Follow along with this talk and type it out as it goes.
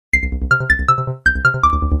Welcome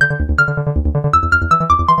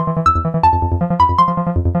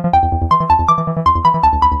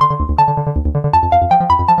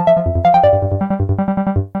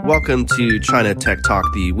to China Tech Talk,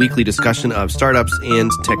 the weekly discussion of startups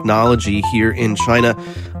and technology here in China.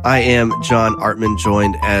 I am John Artman,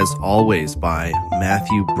 joined as always by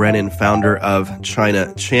Matthew Brennan, founder of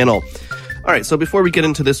China Channel. All right, so before we get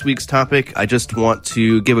into this week's topic, I just want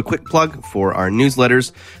to give a quick plug for our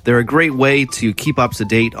newsletters. They're a great way to keep up to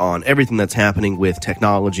date on everything that's happening with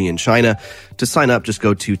technology in China. To sign up, just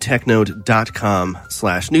go to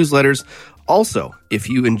technode.com/newsletters. Also, if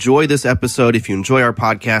you enjoy this episode, if you enjoy our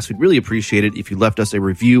podcast, we'd really appreciate it if you left us a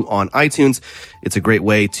review on iTunes. It's a great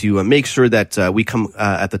way to make sure that we come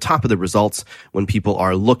at the top of the results when people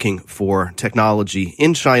are looking for technology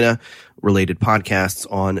in China related podcasts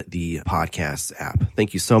on the Podcasts app.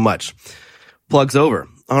 Thank you so much. Plugs over.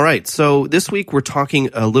 All right. So this week we're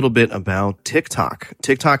talking a little bit about TikTok.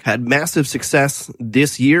 TikTok had massive success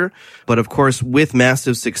this year, but of course with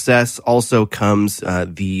massive success also comes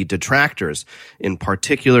the detractors. In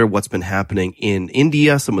particular, what's been happening in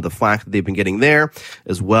India, some of the flack that they've been getting there,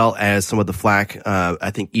 as well as some of the flack,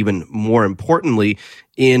 I think even more importantly,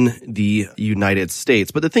 in the United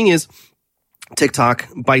States. But the thing is, TikTok,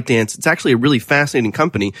 Bytedance, it's actually a really fascinating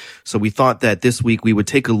company. So we thought that this week we would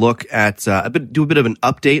take a look at, do a bit of an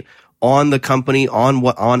update on the company,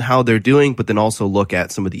 on how they're doing, but then also look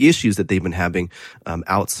at some of the issues that they've been having,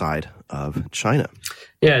 outside of China.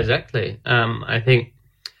 Yeah, exactly. I think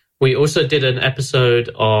we also did an episode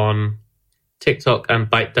on TikTok and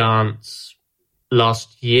Bytedance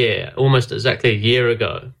last year, almost exactly a year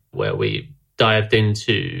ago, where we dived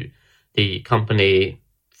into the company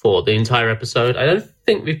for the entire episode. I don't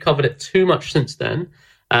think we've covered it too much since then.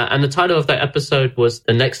 And the title of that episode was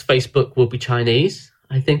The Next Facebook Will Be Chinese,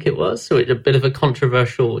 I think it was. So it's a bit of a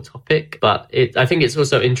controversial topic, but I think it's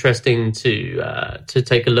also interesting to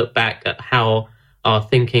take a look back at how our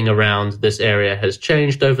thinking around this area has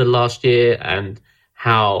changed over the last year and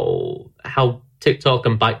how TikTok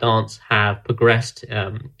and Bytedance have progressed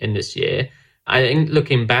in this year. I think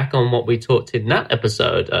looking back on what we talked in that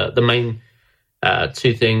episode, the main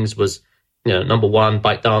two things was, number one,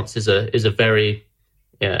 Bytedance is a very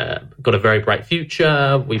got a very bright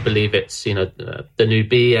future. We believe it's the new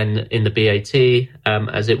B and in the BAT,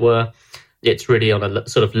 as it were. It's really on a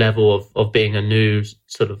sort of level of being a new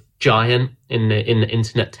sort of giant in the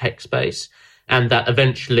internet tech space, and that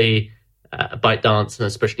eventually Bytedance and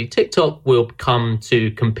especially TikTok will come to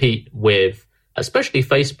compete with especially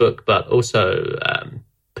Facebook, but also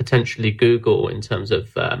potentially Google in terms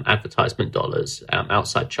of advertisement dollars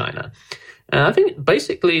outside China. And I think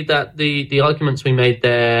basically that the arguments we made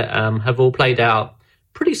there have all played out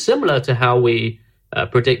pretty similar to how we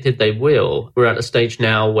predicted they will. We're at a stage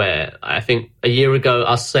now where I think a year ago,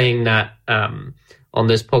 us saying that on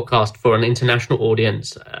this podcast for an international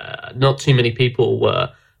audience, not too many people were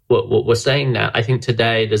saying that. I think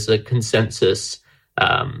today there's a consensus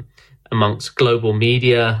amongst global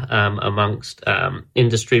media, amongst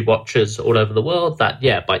industry watchers all over the world, that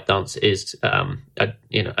Bytedance is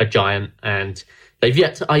a giant, and they've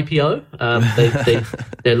yet to IPO.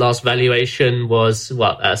 Their last valuation was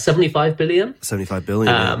 75 billion. 75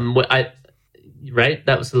 billion. Right,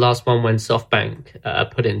 that was the last one when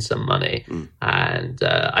SoftBank put in some money, and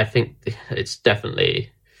I think it's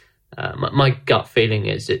definitely. My gut feeling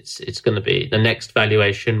is it's going to be the next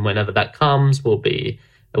valuation, whenever that comes, will be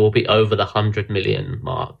over the 100 million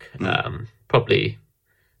mark, probably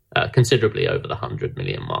considerably over the 100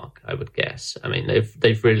 million mark, I would guess. I mean,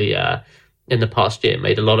 they've really in the past year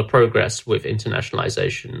made a lot of progress with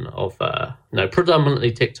internationalization of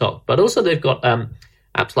predominantly TikTok, but also they've got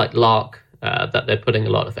apps like Lark that they're putting a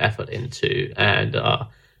lot of effort into and are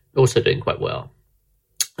also doing quite well.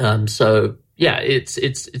 So yeah, it's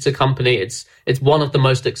a company. It's one of the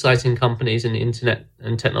most exciting companies in the internet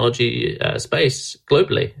and technology space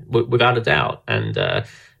globally, without a doubt, and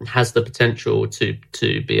has the potential to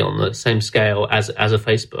be on the same scale as a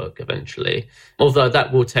Facebook eventually. Although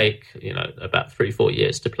that will take about 3-4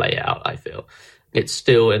 years to play out. I feel it's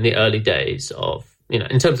still in the early days of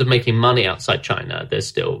in terms of making money outside China. They're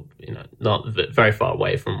still not very far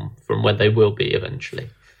away from where they will be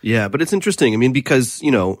eventually. Yeah, but it's interesting. I mean, because,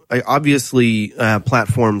 obviously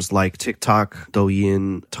platforms like TikTok,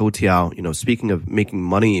 Douyin, Toutiao, speaking of making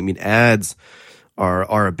money, I mean, ads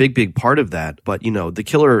are a big part of that. But, the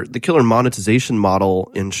killer monetization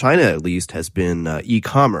model in China, at least, has been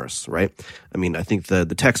e-commerce, right? I mean, I think the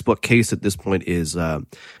textbook case at this point is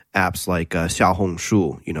apps like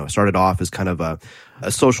Xiaohongshu, started off as kind of a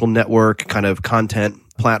social network kind of content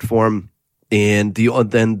platform. And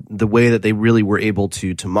then the way that they really were able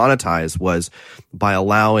to monetize was by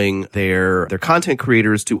allowing their content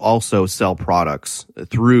creators to also sell products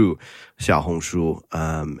through Xiaohongshu,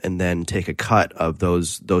 and then take a cut of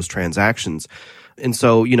those transactions. And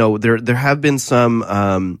so, there have been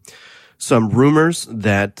some rumors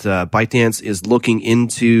that Bytedance is looking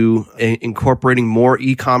into incorporating more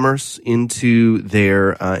e-commerce into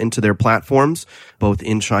their platforms, both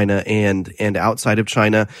in China and outside of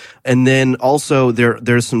China. And then also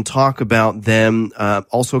there's some talk about them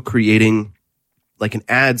also creating like an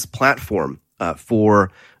ads platform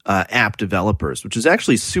for app developers, which is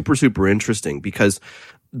actually super, super interesting because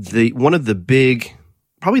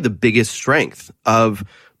probably the biggest strength of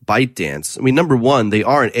Bytedance. I mean, number one, they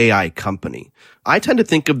are an AI company. I tend to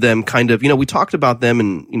think of them kind of, we talked about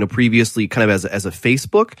them previously kind of as a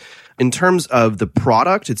Facebook. In terms of the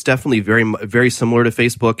product, it's definitely very, very similar to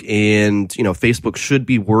Facebook, and, Facebook should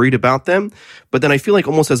be worried about them. But then I feel like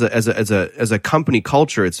almost as a company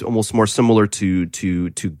culture, it's almost more similar to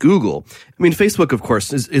Google. I mean, Facebook, of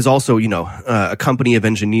course, is also, a company of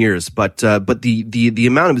engineers, but the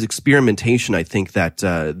amount of experimentation, I think that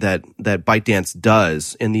Bytedance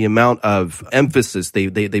does, and the amount of emphasis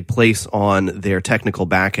they place on their technical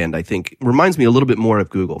backend, I think reminds me a little bit more of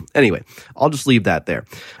Google. Anyway, I'll just leave that there.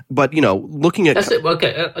 But, looking at... That's it.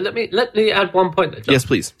 Okay, let me add one point there, John. Yes,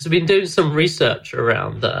 please. So we've been doing some research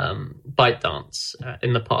around Bytedance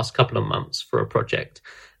in the past couple of months for a project.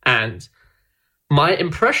 And my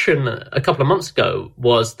impression a couple of months ago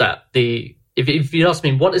was that if you ask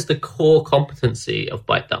me, what is the core competency of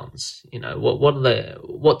Bytedance?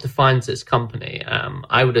 What defines this company?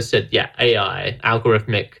 I would have said, AI,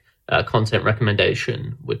 algorithmic content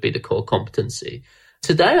recommendation would be the core competency.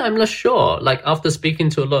 Today, I'm less sure. Like, after speaking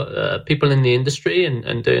to a lot of people in the industry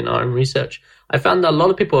and doing our own research, I found that a lot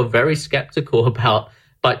of people are very skeptical about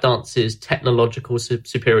Bytedance's technological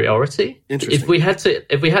superiority. Interesting. If we had to,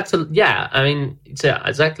 it's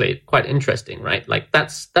exactly quite interesting, right? Like,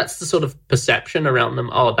 that's the sort of perception around them.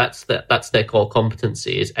 Oh, that's their core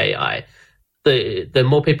competency is AI. The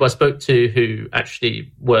more people I spoke to who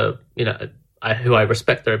actually were, who I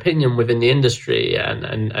respect their opinion within the industry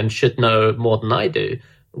and should know more than I do,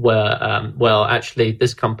 were actually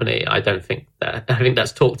this company, I think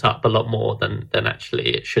that's talked up a lot more than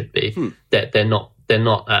actually it should be. They're not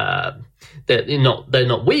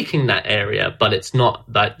weak in that area, but it's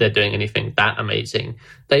not that they're doing anything that amazing.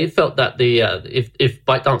 They felt that if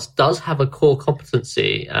Bytedance does have a core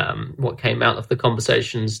competency, what came out of the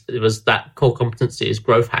conversations, it was that core competency is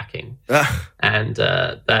growth hacking, and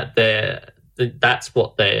that's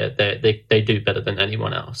what they do better than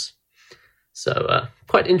anyone else. So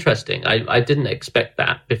quite interesting. I didn't expect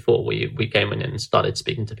that before we came in and started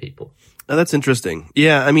speaking to people. Oh, that's interesting.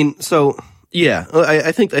 Yeah, I mean, so yeah,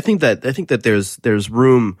 I think that there's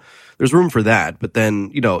room for that. But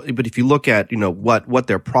then but if you look at what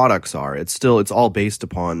their products are, it's all based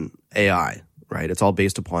upon AI. Right, it's all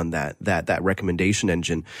based upon that recommendation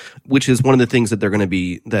engine, which is one of the things that they're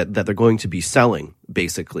going to be selling,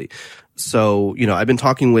 basically. So I've been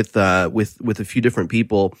talking with a few different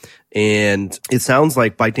people, and it sounds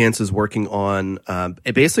like Bytedance is working on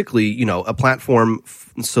basically a platform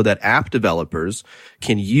so that app developers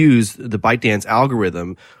can use the Bytedance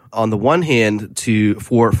algorithm on the one hand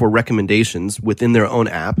for recommendations within their own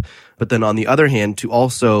app, but then on the other hand to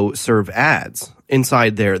also serve ads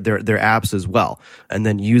inside their apps as well. And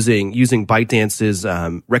then using Bytedance's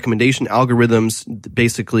recommendation algorithms,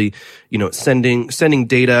 basically, sending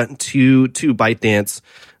data to Bytedance,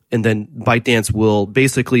 and then Bytedance will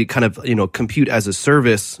basically kind of compute as a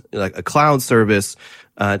service, like a cloud service,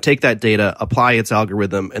 take that data, apply its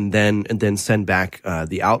algorithm, and then send back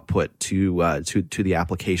the output to the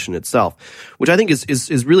application itself, which I think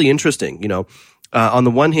is really interesting. On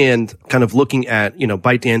the one hand, kind of looking at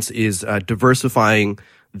Bytedance is diversifying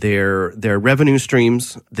their revenue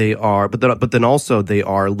streams. But then also they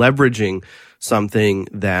are leveraging something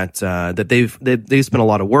that they've spent a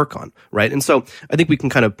lot of work on, right? And so I think we can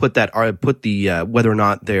kind of put the whether or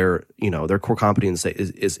not their core competency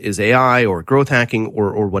is AI or growth hacking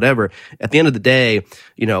or whatever. At the end of the day,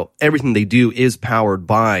 everything they do is powered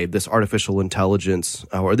by this artificial intelligence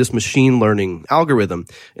or this machine learning algorithm.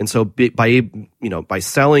 And so by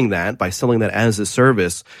selling that as a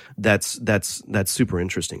service, that's super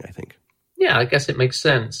interesting, I think. Yeah, I guess it makes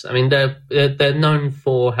sense. I mean, they're known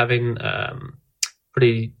for having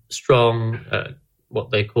pretty strong what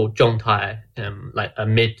they call zhongtai, like a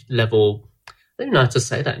mid-level. I don't even know how to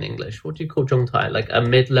say that in English. What do you call zhongtai? Like a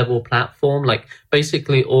mid-level platform. Like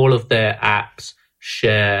basically all of their apps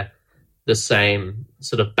share the same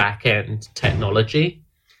sort of back-end technology.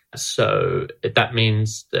 So that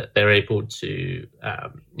means that they're able to,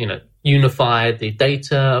 unify the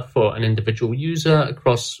data for an individual user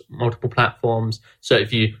across multiple platforms. So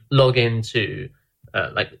if you log into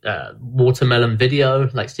watermelon video,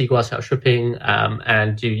 like 西瓜小视频,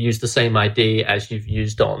 and you use the same ID as you've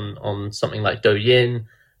used on something like Douyin,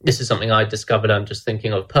 this is something I discovered. I'm just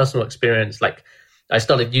thinking of personal experience. Like I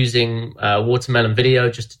started using watermelon video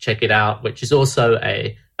just to check it out, which is also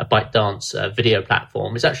a Bytedance video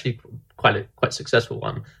platform. It's actually quite a successful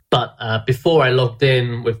one. But before I logged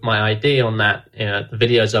in with my ID on that, the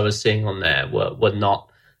videos I was seeing on there were not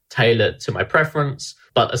tailored to my preference.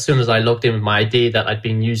 But as soon as I logged in with my ID that I'd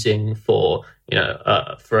been using for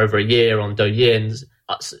over a year on Douyin,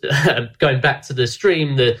 going back to the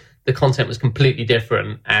stream, the content was completely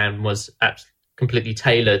different and was completely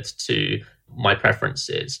tailored to my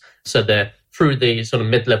preferences. So through the sort of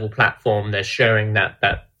mid-level platform, they're sharing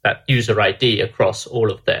that user ID across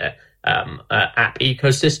all of their app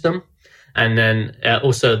ecosystem. And then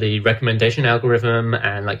also the recommendation algorithm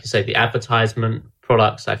and, like you say, the advertisement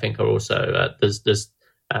products, I think, are also there's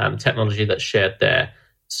technology that's shared there.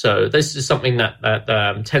 So this is something that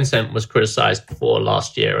Tencent was criticized for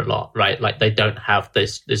last year a lot, right? Like they don't have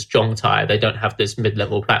this Zhongtai, they don't have this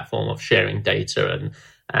mid-level platform of sharing data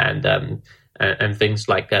and things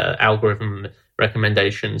like algorithm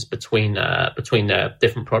recommendations between their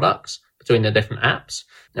different products, between their different apps.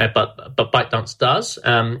 But Bytedance does.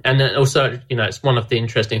 And then also, it's one of the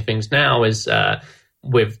interesting things now is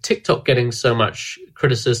with TikTok getting so much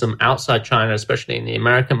criticism outside China, especially in the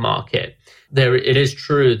American market, it is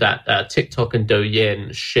true that TikTok and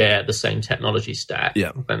Douyin share the same technology stack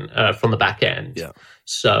from the back end. Yeah.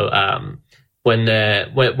 So when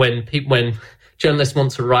journalists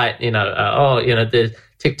want to write, the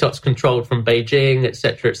TikTok's controlled from Beijing, et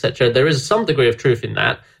cetera, there is some degree of truth in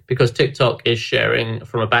that, because TikTok is sharing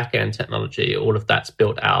from a back-end technology. All of that's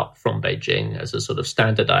built out from Beijing as a sort of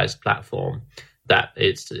standardized platform that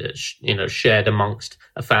is, shared amongst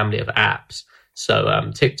a family of apps.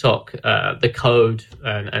 So TikTok, the code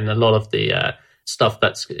and a lot of the stuff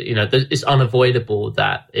that's, it's unavoidable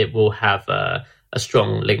that it will have a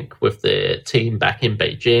strong link with the team back in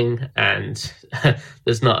Beijing, and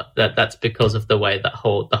there's not that's because of the way the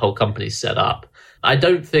whole company's set up. I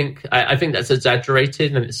think that's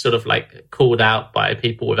exaggerated, and it's sort of like called out by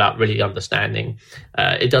people without really understanding.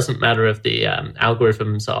 It doesn't matter if the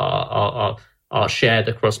algorithms are shared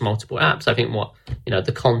across multiple apps. I think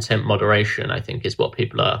the content moderation, I think, is what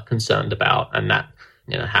people are concerned about, and that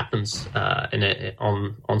happens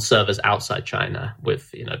on servers outside China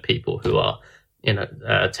with people who are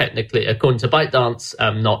technically, according to Bytedance,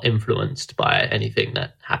 not influenced by anything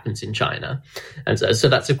that happens in China, and so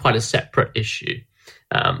that's quite a separate issue.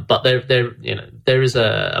 But there is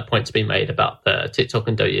a point to be made about the TikTok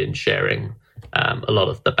and Douyin sharing a lot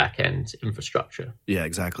of the back end infrastructure. Yeah,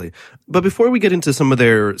 exactly. But before we get into some of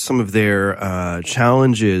their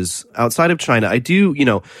challenges outside of China, I do,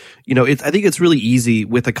 I think it's really easy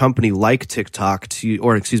with a company like TikTok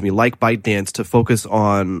like Bytedance to focus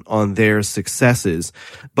on their successes.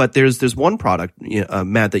 But there's one product,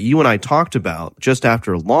 Matt, that you and I talked about just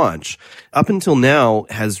after launch. Up until now,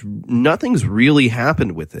 nothing's really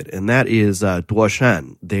happened with it, and that is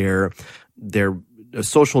Duoshan, their a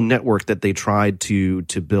social network that they tried to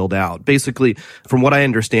build out. Basically, from what I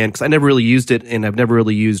understand, because I never really used it and I've never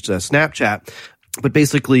really used Snapchat, but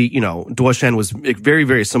basically, Duoshan was very,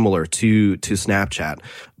 very similar to Snapchat.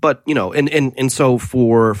 But, and so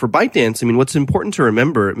for Bytedance, I mean, what's important to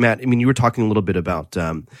remember, Matt, I mean, you were talking a little bit about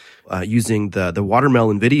using the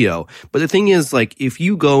watermelon video. But the thing is, like, if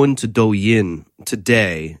you go into Douyin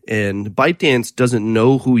today and Bytedance doesn't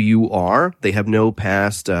know who you are, they have no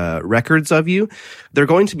past records of you, they're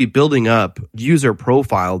going to be building up user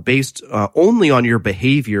profile based only on your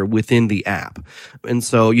behavior within the app. And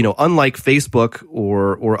so, unlike Facebook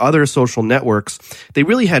or other social networks, they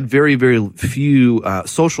really had very, very few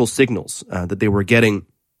social signals that they were getting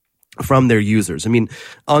from their users. I mean,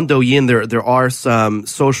 on Douyin, there are some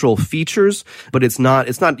social features, but it's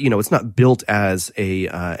not built as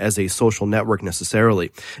a social network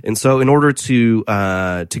necessarily. And so in order to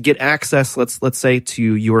get access, let's say,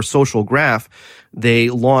 to your social graph, they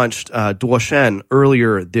launched Duoshan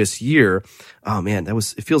earlier this year. Oh man,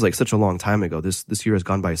 it feels like such a long time ago. This year has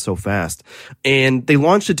gone by so fast. And they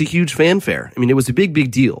launched it to huge fanfare. I mean, it was a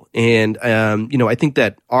big deal. And I think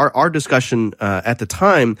that our discussion at the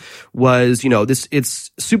time was,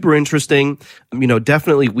 it's super interesting.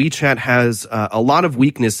 Definitely WeChat has a lot of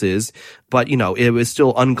weaknesses, but it was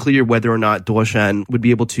still unclear whether or not Duoshan would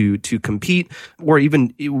be able to compete, or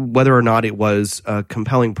even whether or not it was a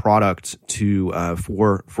compelling product to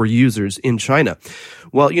for users in China.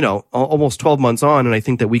 Well, almost 12 months on, and I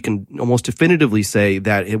think that we can almost definitively say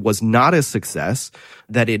that it was not a success,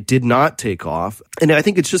 that it did not take off. And I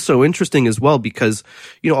think it's just so interesting as well because,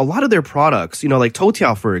 a lot of their products, like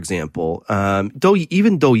Toutiao, for example,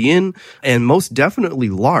 even Douyin, and most definitely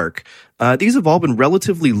Lark, these have all been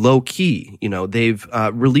relatively low key. They've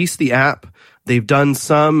released the app. They've done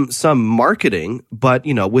some marketing, but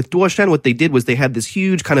with Duoshan, what they did was they had this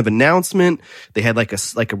huge kind of announcement. They had like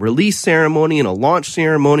a release ceremony and a launch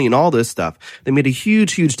ceremony and all this stuff. They made a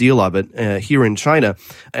huge deal of it here in China,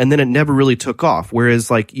 and then it never really took off.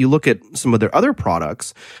 Whereas like you look at some of their other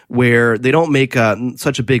products where they don't make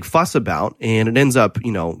such a big fuss about, and it ends up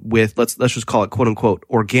with let's just call it quote unquote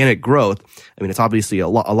organic growth. I mean, it's obviously a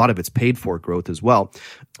lot of it's paid for growth as well.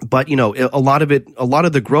 But, a lot of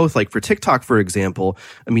the growth, like for TikTok, for example,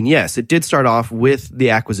 I mean, yes, it did start off with the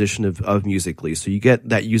acquisition of Musical.ly. So you get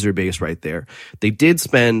that user base right there. They did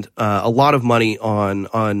spend a lot of money on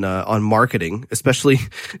marketing, especially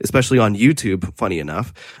on YouTube, funny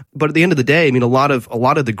enough. But at the end of the day, I mean, a lot of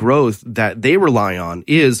the growth that they rely on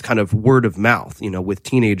is kind of word of mouth, with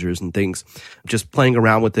teenagers and things, just playing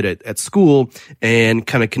around with it at school and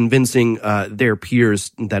kind of convincing their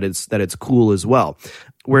peers that it's cool as well.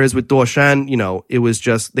 Whereas with Duoshan, it was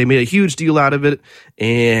just, they made a huge deal out of it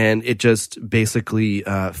and it just basically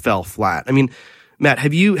fell flat. I mean, Matt,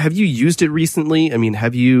 have you used it recently? I mean,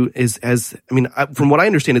 from what I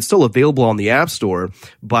understand, it's still available on the App Store,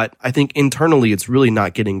 but I think internally it's really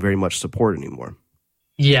not getting very much support anymore.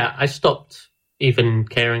 Yeah, I stopped even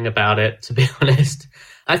caring about it, to be honest.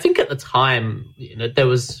 I think at the time, there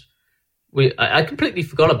was... I completely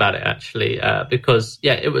forgot about it actually, because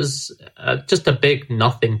it was just a big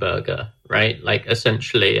nothing burger, right? Like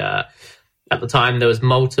essentially, at the time there was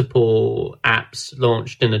multiple apps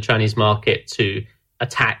launched in the Chinese market to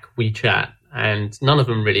attack WeChat, and none of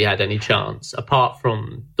them really had any chance apart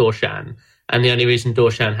from Duoshan. And the only reason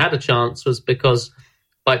Duoshan had a chance was because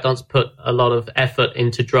Bytedance put a lot of effort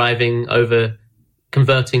into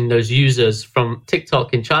converting those users from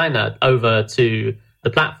TikTok in China over to the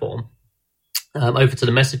platform. Over to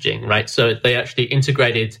the messaging, right? So they actually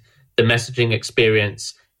integrated the messaging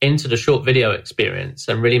experience into the short video experience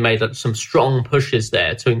and really made some strong pushes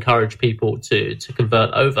there to encourage people to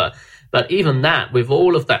convert over. But even that, with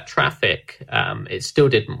all of that traffic, it still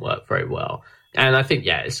didn't work very well. And I think,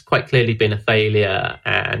 it's quite clearly been a failure,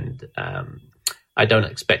 and I don't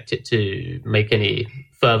expect it to make any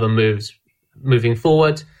further moves moving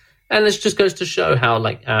forward. And this just goes to show how,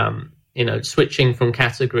 switching from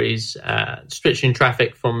categories, switching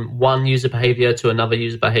traffic from one user behavior to another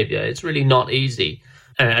user behavior, it's really not easy.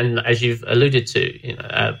 And as you've alluded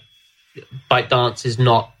to, Bytedance is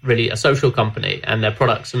not really a social company, and their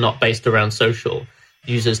products are not based around social.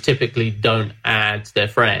 Users typically don't add their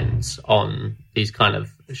friends on these kind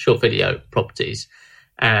of short video properties.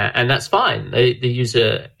 And that's fine. The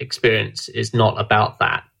user experience is not about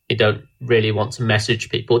that. You don't really want to message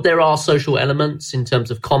people. There are social elements in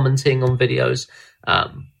terms of commenting on videos,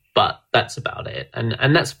 but that's about it.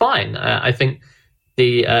 And that's fine. I think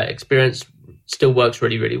the experience still works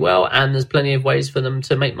really, really well, and there's plenty of ways for them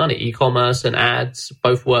to make money. E-commerce and ads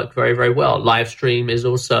both work very, very well. Live stream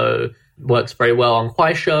works very well on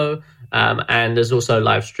Kuaishou, and there's also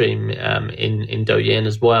live stream in Douyin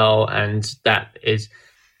as well, and that is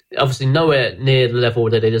obviously nowhere near the level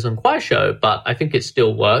that it is on Kuaishou, but I think it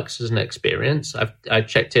still works as an experience. I've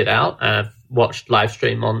checked it out, and I've watched live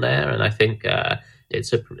stream on there, and I think it's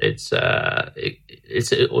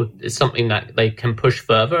something that they can push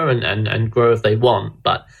further and grow if they want.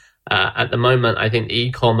 But at the moment, I think the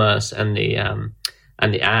e-commerce and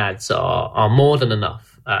the ads are more than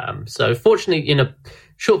enough. So fortunately,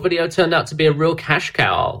 short video turned out to be a real cash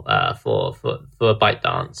cow for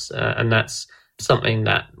Bytedance, and that's something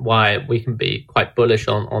why we can be quite bullish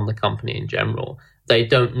on the company in general. They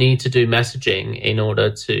don't need to do messaging in order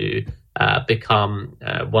to become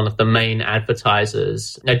one of the main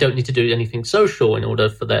advertisers. They don't need to do anything social in order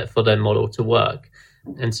for their model to work.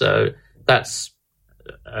 And so that's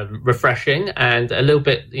refreshing and a little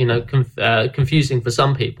bit confusing for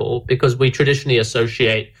some people, because we traditionally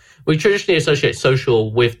associate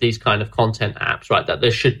social with these kind of content apps, right? That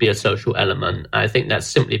there should be a social element. I think that's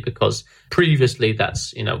simply because previously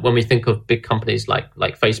that's, when we think of big companies like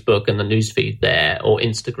Facebook and the newsfeed there, or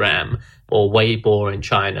Instagram or Weibo in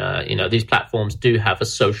China, these platforms do have a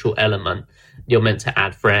social element. You're meant to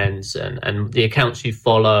add friends, and the accounts you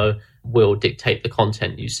follow will dictate the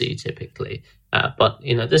content you see typically. But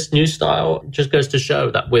this new style just goes to show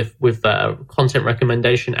that with content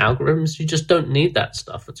recommendation algorithms, you just don't need that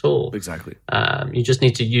stuff at all. Exactly. You just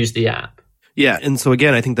need to use the app. Yeah. And so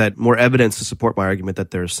again, I think that more evidence to support my argument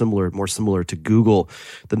that they're more similar to Google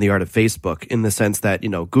than they are to Facebook, in the sense that,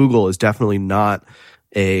 Google is definitely not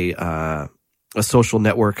a social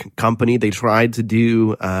network company. They tried to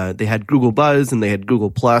do, they had Google Buzz and they had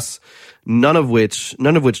Google Plus, none of which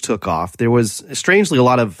took off. There was strangely a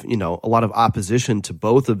lot of opposition to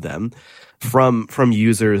both of them from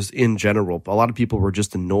users in general. A lot of people were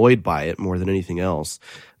just annoyed by it more than anything else.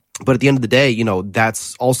 But at the end of the day,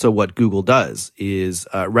 that's also what Google does, is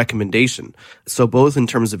recommendation. So both in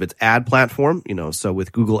terms of its ad platform, so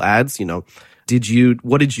with Google Ads,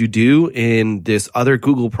 what did you do in this other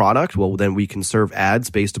Google product? Well, then we can serve ads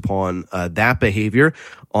based upon that behavior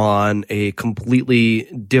on a completely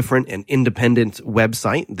different and independent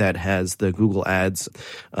website that has the Google Ads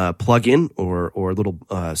plugin or little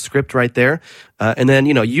script right there. And then,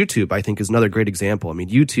 YouTube, I think, is another great example. I mean,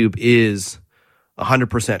 YouTube is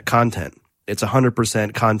 100% content. It's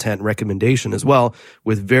 100% content recommendation as well,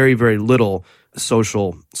 with very, very little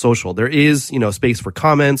social. There is, space for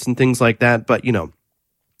comments and things like that, but,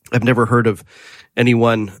 I've never heard of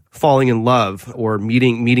anyone falling in love or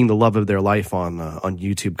meeting the love of their life on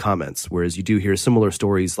YouTube comments, whereas you do hear similar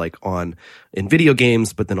stories like in video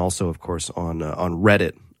games, but then also, of course, on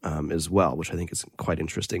Reddit as well, which I think is quite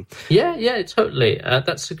interesting. Yeah, totally.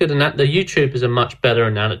 That's a good the YouTube is a much better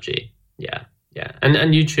analogy. Yeah. And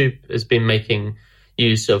YouTube has been making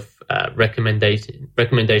use of recommendation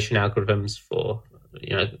algorithms for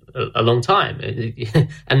a long time,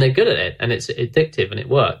 and they're good at it, and it's addictive and it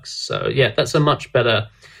works. So yeah, that's a much better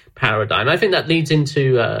paradigm. I think that leads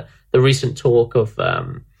into the recent talk of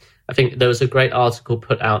I think there was a great article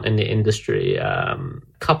put out in the industry a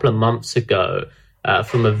couple of months ago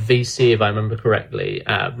from a VC, if I remember correctly,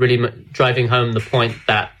 really driving home the point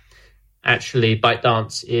that actually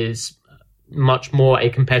ByteDance is much more a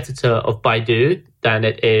competitor of Baidu than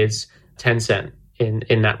it is Tencent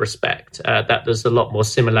in that respect. That there's a lot more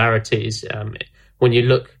similarities when you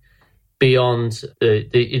look beyond the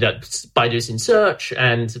Baidu's in search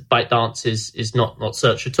and ByteDance is not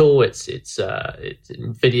search at all. It's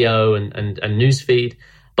video and newsfeed,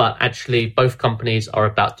 but actually both companies are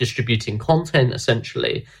about distributing content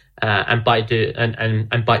essentially. And Baidu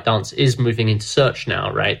and ByteDance is moving into search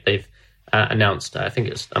now, right? They've announced, I think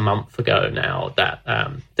it's a month ago now, that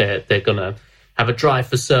they're going to have a drive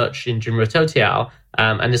for search in Jinru Toutiao.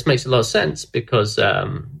 And this makes a lot of sense because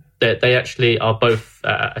they actually are both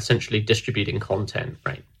essentially distributing content,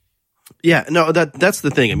 right? Yeah, no, that's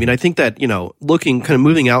the thing. I mean, I think that,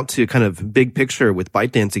 moving out to kind of big picture with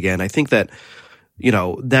ByteDance again, I think that,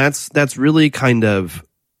 that's really kind of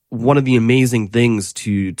one of the amazing things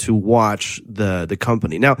to watch the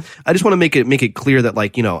company. Now, I just want to make it clear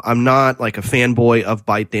that I'm not like a fanboy of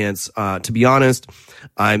ByteDance. To be honest,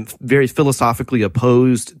 I'm very philosophically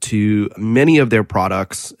opposed to many of their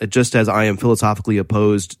products, just as I am philosophically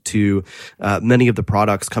opposed to many of the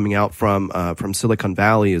products coming out from Silicon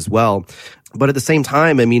Valley as well. But at the same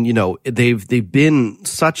time, I mean, they've been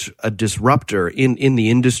such a disruptor in the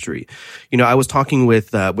industry. I was talking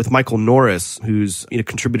with Michael Norris, who's a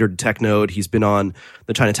contributor to TechNode. He's been on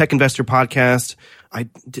the China Tech Investor podcast.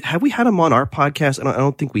 Have we had him on our podcast? I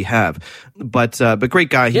don't think we have, but great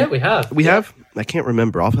guy. Yeah, we have. We have? I can't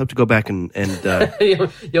remember. I'll have to go back and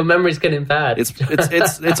your memory's getting bad.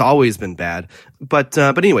 It's always been bad. But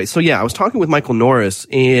anyway, so yeah, I was talking with Michael Norris,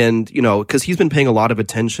 and because he's been paying a lot of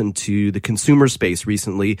attention to the consumer space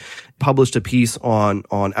recently, published a piece on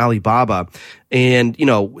Alibaba. And,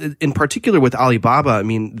 in particular with Alibaba, I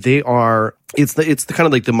mean, it's the kind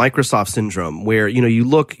of like the Microsoft syndrome where, you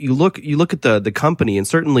look at the company, and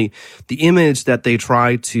certainly the image that they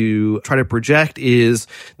try to project is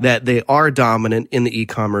that they are dominant in the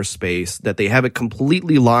e-commerce space, that they have it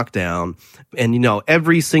completely locked down. And,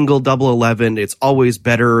 every single Double 11, it's always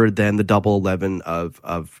better than the Double 11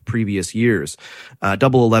 of previous years.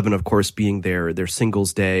 Double 11, of course, being their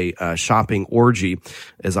Singles Day, shopping orgy,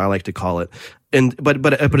 as I like to call it. And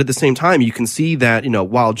but at the same time, you can see that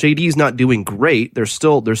while JD's not doing great, there's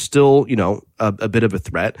still a bit of a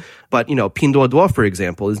threat. But Pinduoduo, for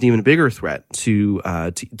example, is an even bigger threat to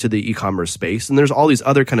the e-commerce space. And there's all these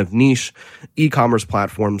other kind of niche e-commerce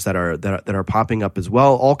platforms that are popping up as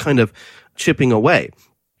well, all kind of chipping away.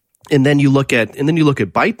 And then you look at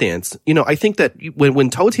ByteDance. I think that when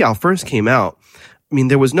Toutiao first came out, I mean,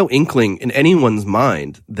 there was no inkling in anyone's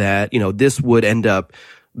mind that this would end up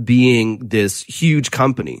being this huge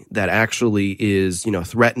company that actually is,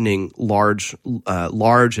 threatening large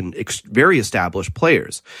and very established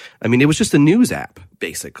players. I mean, it was just a news app,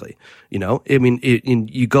 basically.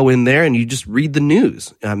 You go in there and you just read the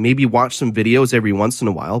news, maybe watch some videos every once in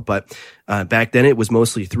a while. But back then it was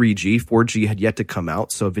mostly 3G. 4G had yet to come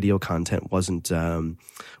out, so video content wasn't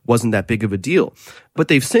that big of a deal. But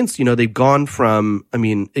they've since, they've gone from,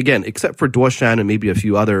 again, except for Duoshan and maybe a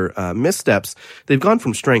few other missteps, they've gone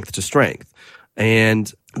from strength to strength.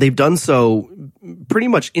 And they've done so pretty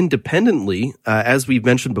much independently, as we've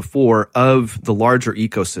mentioned before, of the larger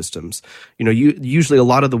ecosystems. Usually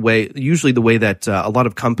the way that a lot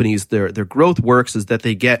of companies, their growth works is that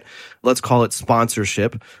they get, let's call it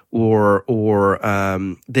sponsorship, or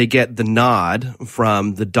they get the nod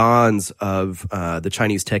from the dons of the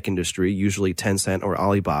Chinese tech industry, usually Tencent or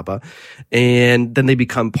Alibaba, and then they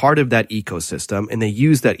become part of that ecosystem, and they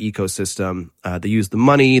use that ecosystem. They use the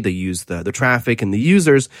money, they use the traffic and the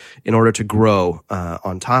users in order to grow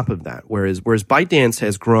on top of that. Whereas Bytedance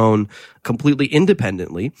has grown completely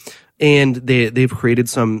independently, and they've created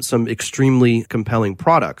some extremely compelling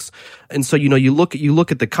products. And so you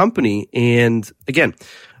look at the company, and again,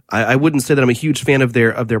 I wouldn't say that I'm a huge fan of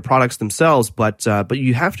their products themselves, but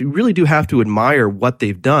you really do have to admire what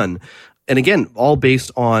they've done. And again, all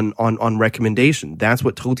based on recommendation. That's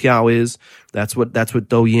what Toutiao is. That's what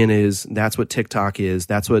Douyin is. That's what TikTok is.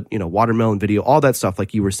 That's what, Watermelon Video, all that stuff,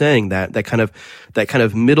 like you were saying, that kind of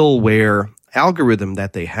middleware algorithm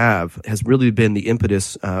that they have has really been the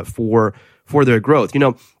impetus for their growth.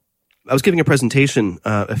 I was giving a presentation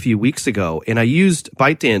a few weeks ago, and I used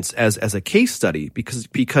Bytedance as a case study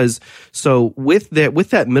because so with that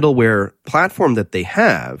middleware platform that they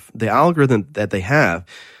have, the algorithm that they have,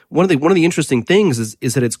 one of the interesting things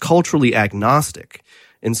is that it's culturally agnostic.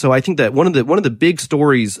 And so I think that one of the big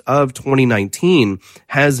stories of 2019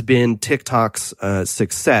 has been TikTok's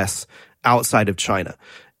success outside of China.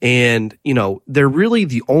 And, they're really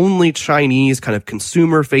the only Chinese kind of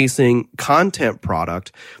consumer-facing content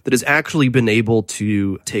product that has actually been able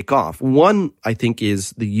to take off. One, I think,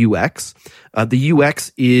 is the UX. The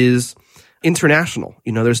UX is international.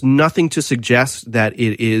 There's nothing to suggest that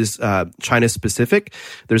it is China-specific.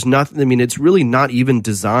 There's nothing. It's really not even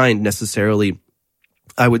designed necessarily,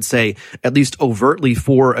 I would say, at least overtly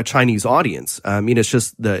for a Chinese audience. It's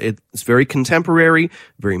just it's very contemporary,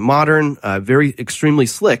 very modern, very extremely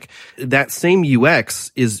slick. That same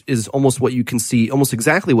UX is almost what you can see, almost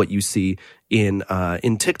exactly what you see in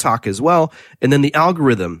TikTok as well. And then the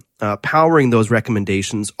algorithm powering those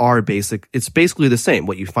recommendations it's basically the same,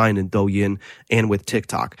 what you find in Douyin and with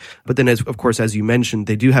TikTok. But then of course, as you mentioned,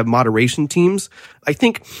 they do have moderation teams. I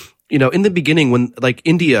think, in the beginning, when, like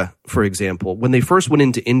India, for example, when they first went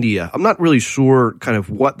into India, I'm not really sure kind of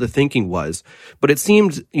what the thinking was, but it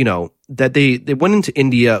seemed, that they went into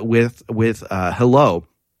India with Hello,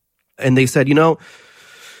 and they said,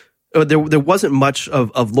 there wasn't much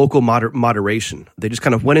of local moderation. They just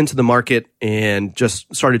kind of went into the market and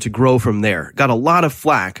just started to grow from there. Got a lot of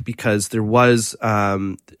flack because there was,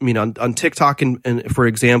 on TikTok and for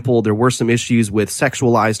example, there were some issues with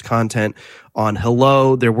sexualized content. On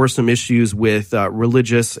Hello, there were some issues with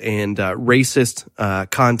religious and racist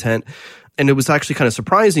content. And it was actually kind of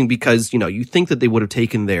surprising because, you think that they would have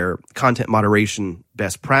taken their content moderation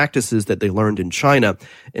best practices that they learned in China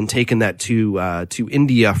and taken that to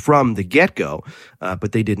India from the get-go,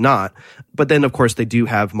 but they did not. But then, of course, they do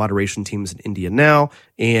have moderation teams in India now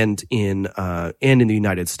and in the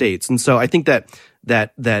United States. And so I think that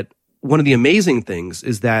one of the amazing things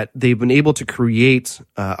is that they've been able to create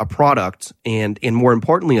a product and more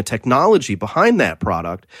importantly, a technology behind that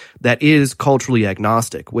product that is culturally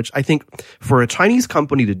agnostic, which I think for a Chinese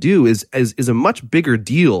company to do is a much bigger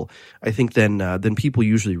deal, I think, than people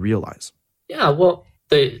usually realize. Yeah, well,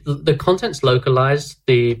 the content's localized,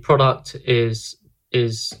 the product is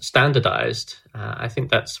standardized. I think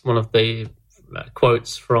that's one of the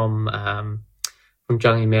quotes from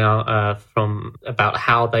Zhang Yimiao from about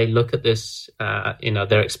how they look at this,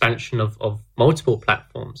 their expansion of multiple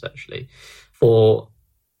platforms actually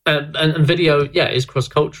and video, is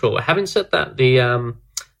cross-cultural. Having said that, the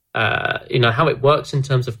how it works in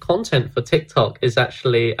terms of content for TikTok is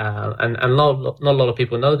actually, and not a lot of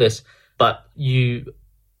people know this, but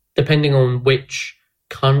depending on which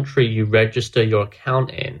country you register your account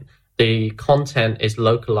in, the content is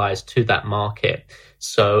localized to that market.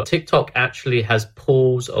 So TikTok actually has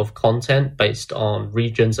pools of content based on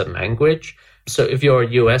regions and language. So if you're a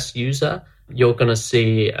US user, you're going to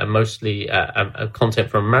see mostly content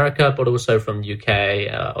from America, but also from UK,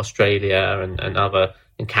 Australia,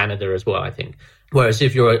 and Canada as well, I think. Whereas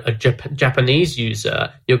if you're a Japanese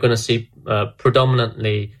user, you're going to see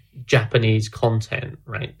predominantly Japanese content,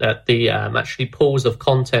 right? That the actually pools of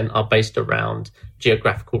content are based around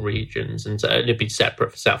geographical regions, and so it'd be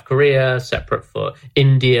separate for South Korea, separate for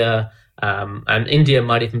India, and India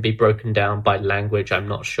might even be broken down by language. I'm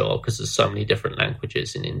not sure because there's so many different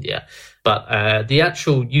languages in India. But the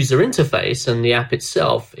actual user interface and the app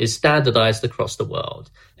itself is standardized across the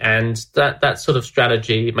world. And that sort of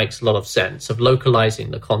strategy makes a lot of sense of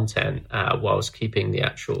localizing the content whilst keeping the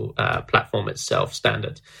actual platform itself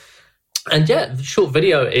standard. And yeah, short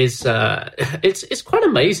video is it's quite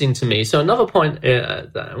amazing to me. So another point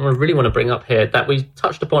that I really want to bring up here that we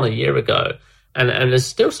touched upon a year ago, and is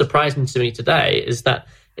still surprising to me today, is that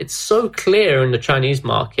it's so clear in the Chinese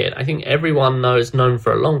market. I think everyone known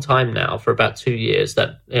for a long time now, for about 2 years,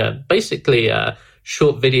 that basically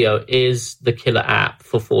short video is the killer app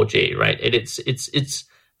for 4G, right? It's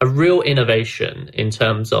a real innovation in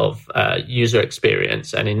terms of user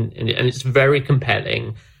experience, and it's very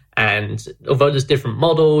compelling. And although there's different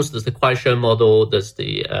models, there's the Kuaishou model, there's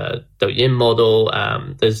the Douyin model,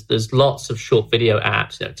 there's lots of short video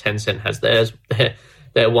apps. You know, Tencent has theirs.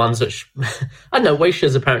 They're ones that I don't know. Weishi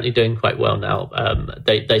is apparently doing quite well now.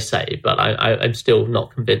 They say, but I'm still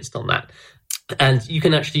not convinced on that. And you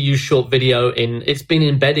can actually use short video it's been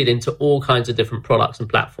embedded into all kinds of different products and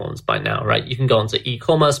platforms by now, right? You can go onto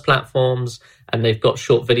e-commerce platforms and they've got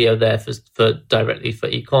short video there for directly for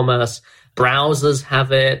e-commerce. Browsers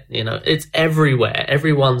have it, you know, it's everywhere.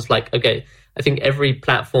 Everyone's like, okay, I think every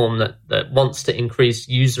platform that wants to increase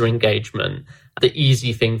user engagement, the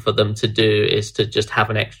easy thing for them to do is to just have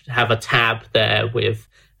a tab there with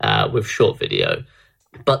short video.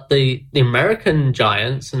 But the American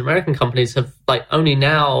giants and American companies have like only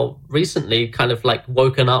now recently kind of like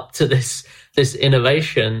woken up to this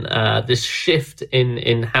innovation, this shift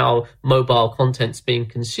in how mobile content's being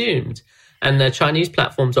consumed. And the Chinese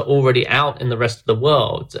platforms are already out in the rest of the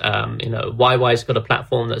world. YY's got a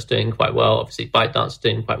platform that's doing quite well. Obviously, Bytedance is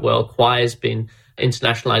doing quite well. Kwai's been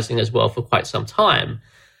internationalizing as well for quite some time.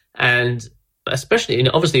 And especially,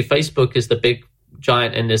 obviously Facebook is the big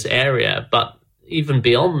giant in this area, but even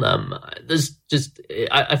beyond them, there's just,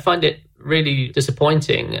 I find it really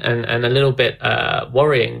disappointing and a little bit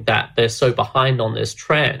worrying that they're so behind on this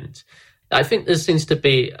trend. I think there seems to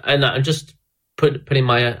be, and I'm just putting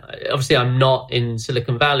obviously I'm not in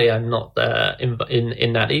Silicon Valley, I'm not in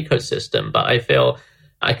that ecosystem, but I feel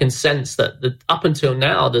I can sense that up until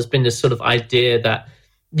now there's been this sort of idea that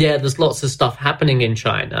there's lots of stuff happening in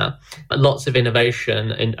China, lots of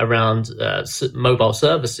innovation around mobile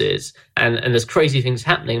services, and there's crazy things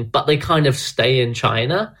happening, but they kind of stay in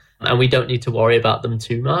China and we don't need to worry about them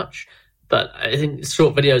too much. But I think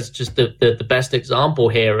short video is just the best example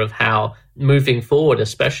here of how moving forward,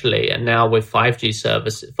 especially, and now with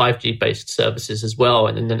 5G based services as well,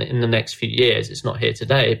 and in the next few years, it's not here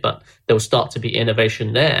today, but there will start to be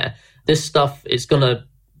innovation there. This stuff is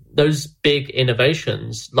those big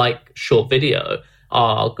innovations like short video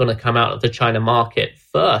are going to come out of the China market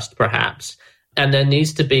first, perhaps. And there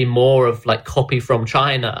needs to be more of like copy from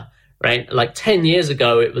China, right? Like 10 years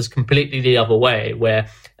ago, it was completely the other way, where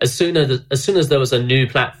as soon as there was a new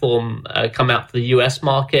platform come out for the US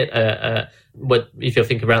market, if you're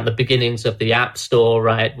thinking around the beginnings of the App Store,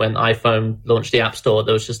 right? When iPhone launched the App Store,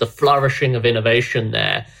 there was just a flourishing of innovation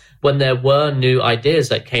there. When there were new ideas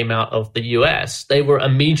that came out of the US, they were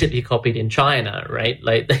immediately copied in China, right?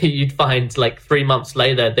 Like you'd find like 3 months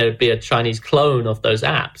later, there'd be a Chinese clone of those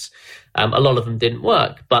apps. A lot of them didn't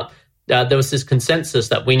work, but there was this consensus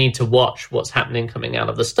that we need to watch what's happening coming out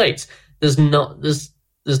of the States. There's not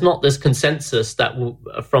this consensus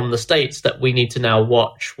from the States that we need to now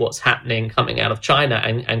watch what's happening coming out of China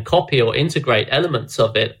and copy or integrate elements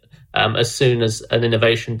of it as soon as an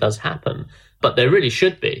innovation does happen. But there really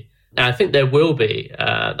should be. And I think there will be.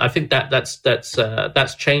 I think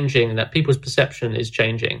that's changing, that people's perception is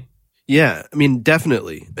changing. Yeah, I mean,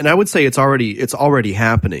 definitely. And I would say it's already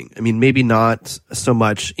happening. I mean, maybe not so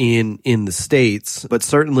much in the States, but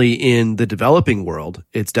certainly in the developing world,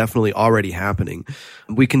 it's definitely already happening.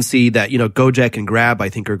 We can see that, Gojek and Grab, I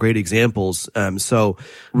think, are great examples. So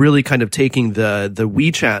really kind of taking the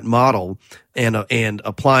WeChat model and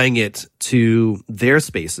applying it to their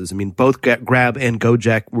spaces. I mean, both Grab and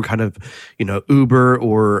Gojek were kind of, Uber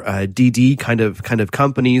or DiDi kind of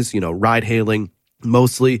companies, ride hailing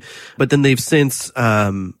mostly, but then they've since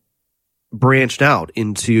branched out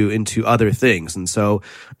into other things. And so,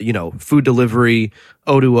 food delivery,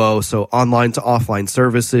 O2O, so online to offline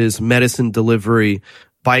services, medicine delivery,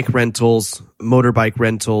 bike rentals, motorbike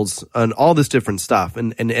rentals, and all this different stuff.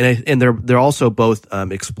 And they're also both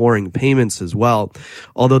exploring payments as well.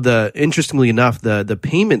 Although interestingly enough, the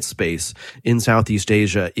payment space in Southeast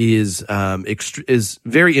Asia is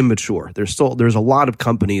very immature. There's a lot of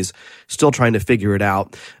companies still trying to figure it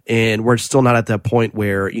out, and we're still not at that point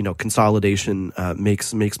where consolidation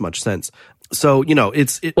makes much sense. So,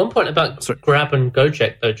 it's one point about Grab and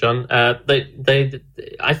Gojek though, John.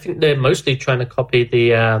 I think they're mostly trying to copy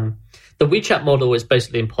the WeChat model is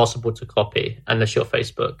basically impossible to copy unless you're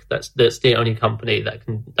Facebook. That's the only company that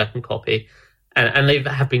can copy, and they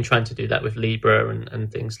have been trying to do that with Libra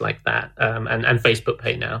and things like that, and Facebook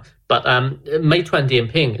Pay now. But Meituan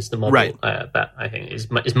Dianping is the model right. That I think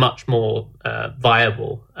is much more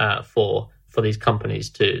viable for these companies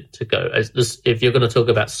to go. If you're going to talk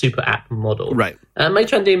about super app model. Right.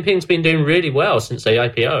 Meituan Dianping's been doing really well since they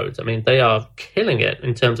IPO'd. I mean, they are killing it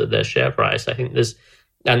in terms of their share price. I think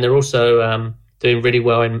and they're also doing really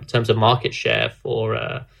well in terms of market share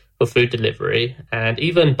for food delivery. And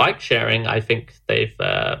even bike sharing, I think they've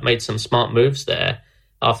made some smart moves there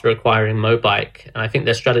after acquiring Mobike. And I think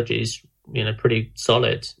their strategy's pretty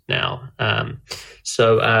solid now.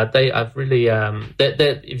 So they have really,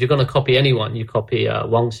 if you're going to copy anyone, you copy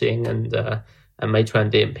Wangxing and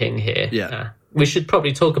Meituan Dianping here. Yeah. We should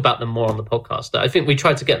probably talk about them more on the podcast. I think we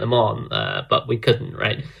tried to get them on, but we couldn't,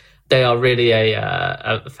 right? They are really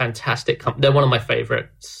a fantastic company. They're one of my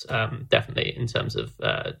favorites, definitely, in terms of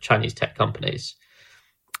Chinese tech companies.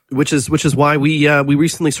 Which is why we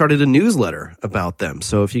recently started a newsletter about them.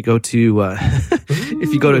 So if you go to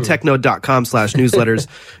technode.com/newsletters,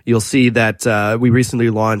 you'll see that we recently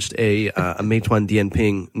launched a Meituan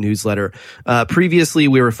Dianping newsletter. Previously,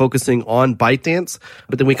 we were focusing on Bytedance,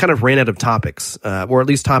 but then we kind of ran out of topics, or at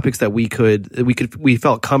least topics that we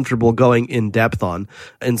felt comfortable going in depth on,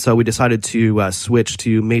 and so we decided to switch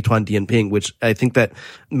to Meituan Dianping, which I think that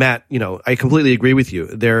Matt, I completely agree with you.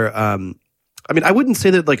 They're I wouldn't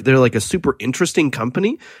say that they're a super interesting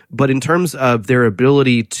company, but in terms of their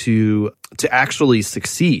ability to actually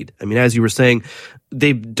succeed, as you were saying,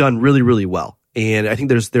 they've done really, really well. And I think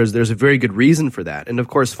there's a very good reason for that. And of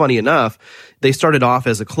course, funny enough, they started off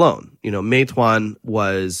as a clone. Meituan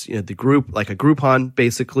was, the group, like a Groupon,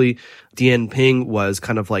 basically. Dianping was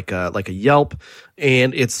kind of like a Yelp.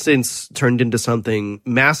 And it's since turned into something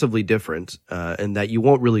massively different, and that you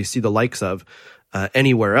won't really see the likes of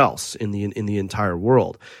anywhere else in the entire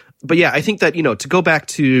world. But yeah, I think that, to go back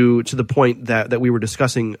to the point that we were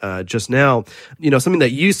discussing just now, something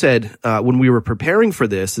that you said when we were preparing for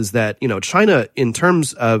this is that, China, in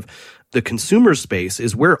terms of the consumer space,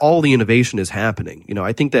 is where all the innovation is happening.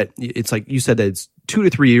 I think that it's like you said, that it's 2 to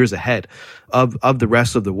 3 years ahead of the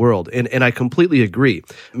rest of the world. And I completely agree.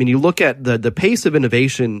 You look at the pace of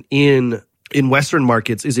innovation in Western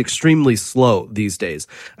markets is extremely slow these days.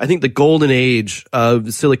 I think the golden age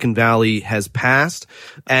of Silicon Valley has passed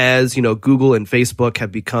as, Google and Facebook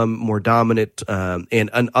have become more dominant,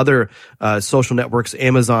 and other social networks,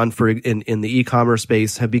 Amazon in the e-commerce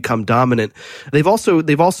space, have become dominant. They've also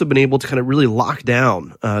been able to kind of really lock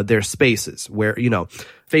down their spaces where,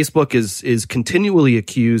 Facebook is continually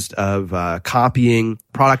accused of copying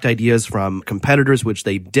product ideas from competitors, which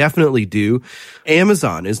they definitely do.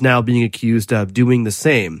 Amazon is now being accused of doing the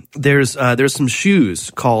same. There's some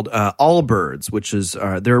shoes called Allbirds, which is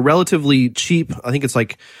they're relatively cheap. I think it's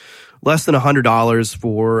like less than $100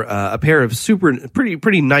 for a pair of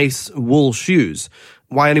pretty nice wool shoes.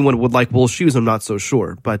 Why anyone would like wool shoes, I'm not so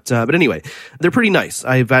sure. But anyway, they're pretty nice.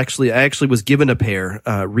 I actually was given a pair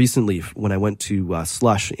recently when I went to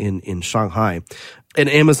Slush in Shanghai. And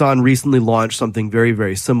Amazon recently launched something very,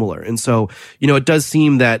 very similar. And so, it does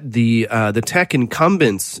seem that the tech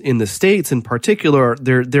incumbents in the States in particular,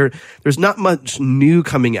 there's not much new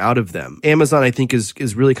coming out of them. Amazon, I think,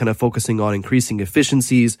 is really kind of focusing on increasing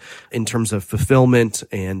efficiencies in terms of fulfillment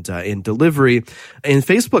and delivery. And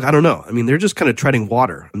Facebook, I don't know. They're just kind of treading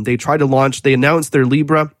water. They announced their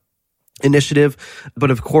Libra initiative,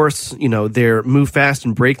 but of course, their move fast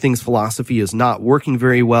and break things philosophy is not working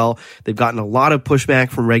very well. They've gotten a lot of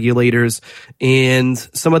pushback from regulators, and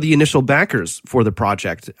some of the initial backers for the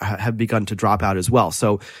project have begun to drop out as well.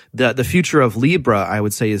 So the future of Libra, I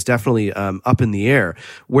would say, is definitely up in the air.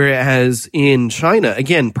 Whereas in China,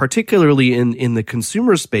 again, particularly in the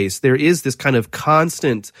consumer space, there is this kind of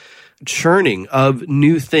constant churning of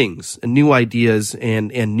new things and new ideas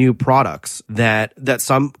and new products that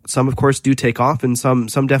some of course do take off and some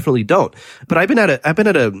definitely don't. But I've been at a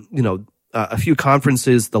a few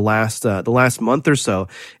conferences the last month or so,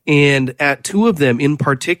 and at two of them in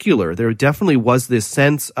particular, there definitely was this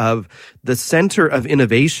sense of the center of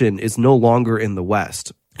innovation is no longer in the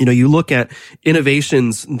West. You look at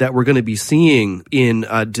innovations that we're going to be seeing in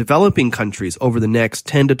developing countries over the next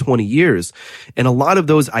 10 to 20 years. And a lot of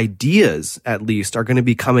those ideas, at least, are going to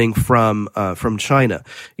be coming from China.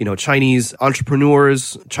 Chinese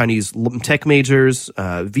entrepreneurs, Chinese tech majors,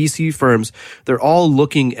 VC firms, they're all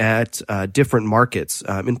looking at different markets,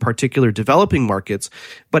 in particular developing markets.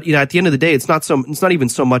 But, at the end of the day, it's not even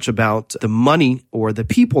so much about the money or the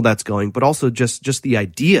people that's going, but also just the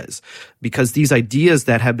ideas, because these ideas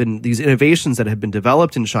these innovations that have been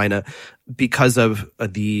developed in China because of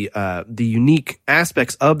the unique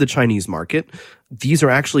aspects of the Chinese market, these are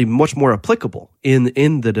actually much more applicable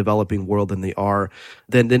in the developing world than they are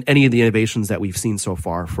than any of the innovations that we've seen so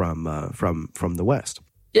far from the West.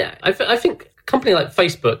 Yeah, I think a company like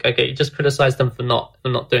Facebook, okay, you just criticize them for not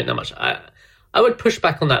doing that much. I would push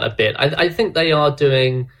back on that a bit. I think they are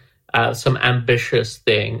doing some ambitious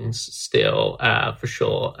things still, for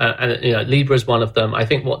sure. And Libra is one of them. I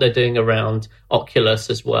think what they're doing around Oculus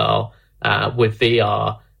as well, with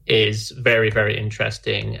VR is very, very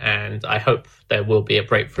interesting. And I hope there will be a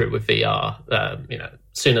breakthrough with VR,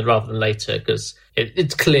 sooner rather than later, because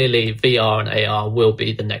it's clearly VR and AR will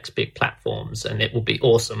be the next big platforms, and it will be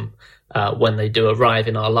awesome when they do arrive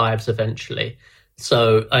in our lives eventually.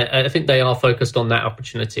 So I think they are focused on that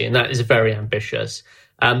opportunity, and that is very ambitious.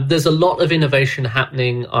 There's a lot of innovation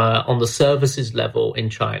happening on the services level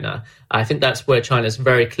in China. I think that's where China's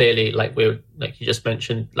very clearly, like you just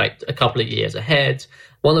mentioned, like a couple of years ahead.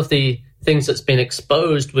 One of the things that's been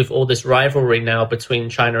exposed with all this rivalry now between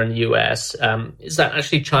China and the US is that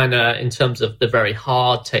actually China, in terms of the very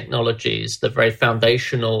hard technologies, the very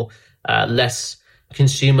foundational, less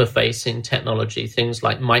consumer-facing technology, things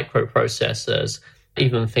like microprocessors,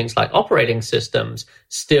 even things like operating systems,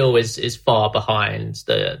 still is far behind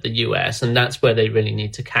the US, and that's where they really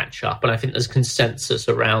need to catch up. And I think there's consensus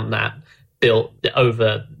around that built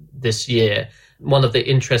over this year. One of the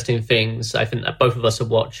interesting things I think that both of us are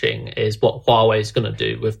watching is what Huawei is going to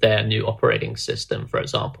do with their new operating system, for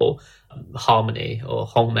example, Harmony or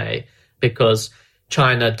Hongmei, because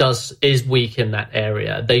China is weak in that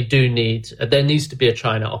area. There needs to be a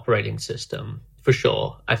China operating system, for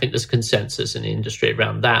sure. I think there's consensus in the industry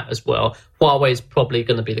around that as well. Huawei is probably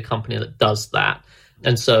going to be the company that does that.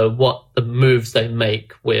 And so what the moves they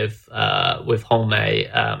make with Hongmei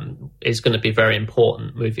is going to be very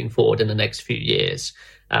important moving forward in the next few years.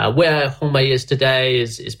 Where Hongmei is today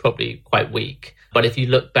is probably quite weak. But if you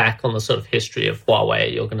look back on the sort of history of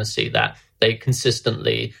Huawei, you're going to see that they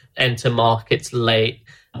consistently enter markets late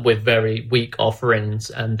with very weak offerings,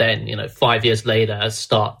 and then 5 years later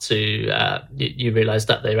start to you realize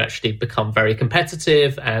that they've actually become very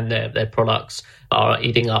competitive, and their products are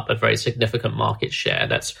eating up a very significant market share.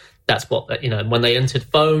 That's what when they entered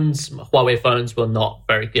phones, Huawei phones were not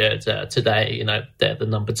very good. Today, they're the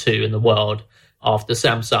number 2 in the world after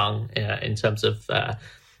Samsung in terms of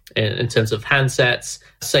handsets.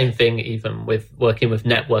 Same thing even with working with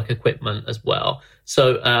network equipment as well.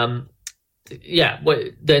 So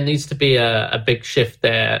there needs to be a big shift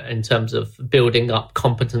there in terms of building up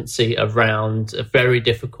competency around a very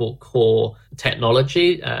difficult core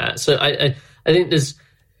technology. So I think there's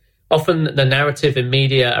often the narrative in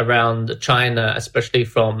media around China, especially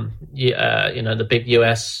from the big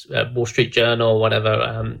US Wall Street Journal,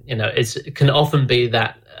 whatever. It can often be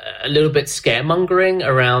that a little bit scaremongering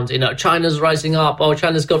around, China's rising up. Oh,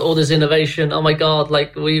 China's got all this innovation. Oh my God!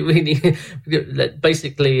 Like we need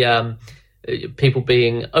basically. People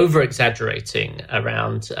being over-exaggerating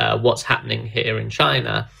around what's happening here in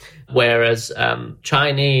China, whereas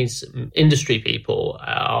Chinese industry people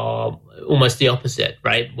are almost the opposite,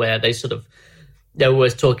 right? Where they're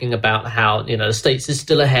always talking about how, the States is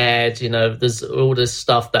still ahead, there's all this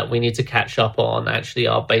stuff that we need to catch up on. Actually,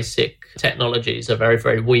 our basic technologies are very,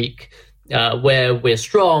 very weak. Where we're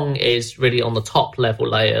strong is really on the top level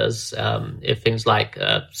layers, if things like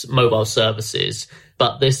mobile services.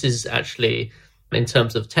 But this is actually, in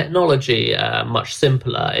terms of technology, much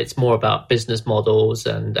simpler. It's more about business models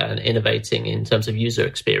and innovating in terms of user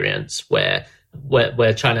experience, where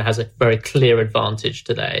China has a very clear advantage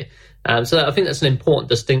today. So I think that's an important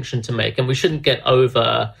distinction to make, and we shouldn't get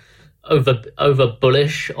over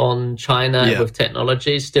bullish on China with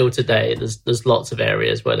technology. Still today, there's lots of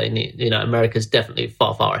areas where they need, America's definitely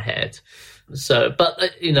far ahead. So, but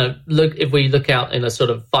if we look out in a sort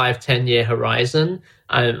of 5-10 year horizon,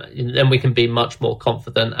 then we can be much more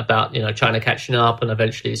confident about China catching up and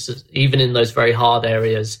eventually, even in those very hard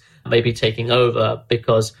areas, maybe taking over,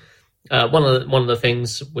 because one of the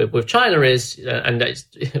things with China is, and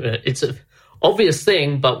it's an obvious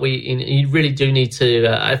thing, but you really do need to.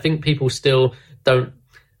 I think people still don't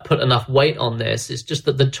put enough weight on this. It's just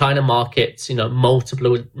that the China market's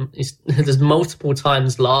there's multiple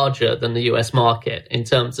times larger than the US market in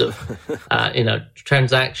terms of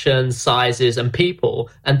transactions, sizes, and people,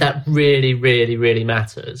 and that really, really, really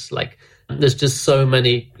matters. Like, there's just so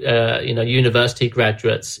many university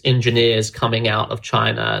graduates, engineers coming out of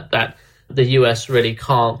China that the US really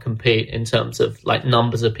can't compete in terms of like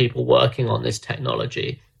numbers of people working on this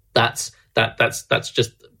technology. That's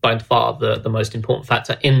just by far the most important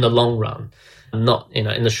factor in the long run. Not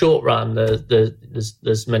in the short run,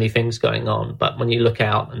 there's many things going on, but when you look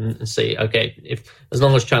out and see, okay, as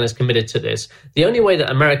long as China's committed to this, the only way that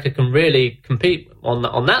America can really compete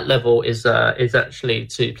on that level is actually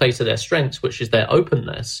to play to their strengths, which is their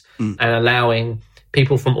openness and allowing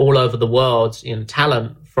people from all over the world,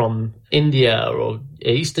 talent from India or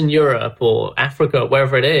Eastern Europe or Africa,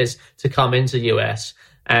 wherever it is, to come into the US.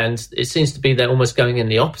 And it seems to be they're almost going in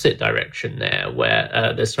the opposite direction there,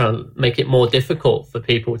 where they're trying to make it more difficult for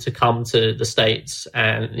people to come to the States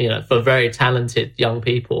and, for very talented young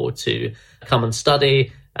people to come and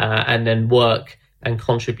study and then work and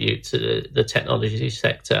contribute to the technology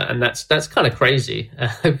sector. And that's kind of crazy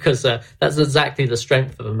because that's exactly the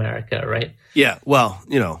strength of America, right? Yeah. Well,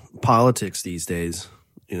 politics these days,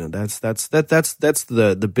 that's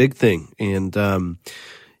the big thing.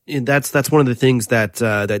 And that's one of the things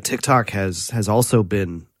that TikTok has also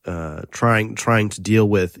been trying to deal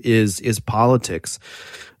with is politics.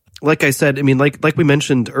 Like I said, I mean, like we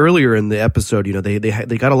mentioned earlier in the episode,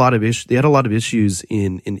 they got a lot of they had a lot of issues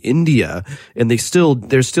in India, and there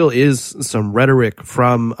still is some rhetoric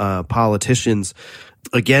from politicians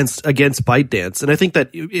against Bytedance. And I think that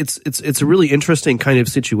it's a really interesting kind of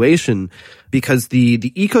situation because the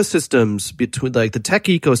ecosystems between, like, the tech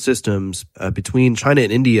ecosystems between China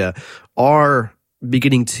and India are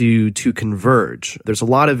beginning to converge. There's a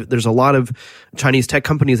lot of Chinese tech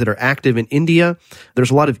companies that are active in India.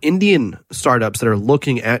 There's a lot of Indian startups that are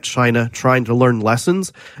looking at China, trying to learn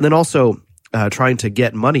lessons, and then also trying to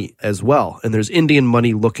get money as well. And there's Indian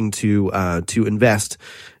money looking to invest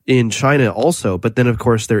in China also. But then, of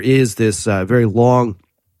course, there is this very long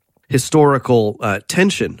historical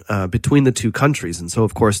tension between the two countries. And so,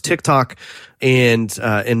 of course, TikTok and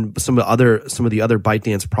some of the other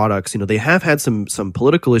Bytedance products, they have had some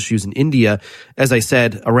political issues in India, as I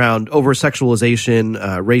said, around over-sexualization,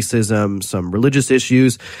 racism, some religious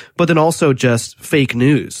issues, but then also just fake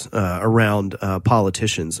news around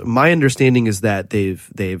politicians. My understanding is that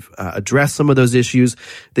they've addressed some of those issues.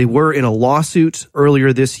 They were in a lawsuit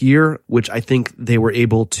earlier this year, which I think they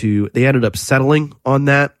ended up settling on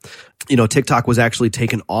that. TikTok was actually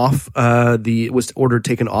taken off, was ordered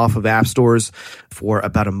taken off of app stores for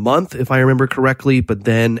about a month, if I remember correctly. But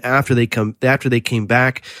then after they came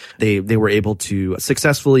back, they were able to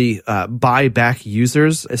successfully buy back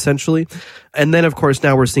users, essentially. And then, of course,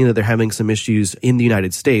 now we're seeing that they're having some issues in the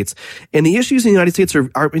United States. And the issues in the United States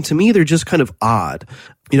are to me, they're just kind of odd.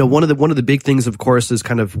 One of the big things, of course, is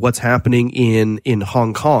kind of what's happening in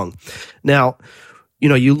Hong Kong. Now,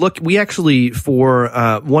 we actually,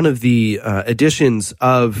 for one of the editions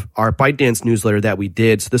of our Bytedance newsletter that we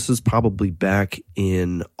did, so this is probably back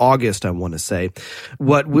in August, I want to say,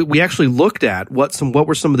 what we actually looked at what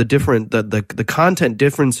were some of the different the content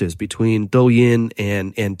differences between Douyin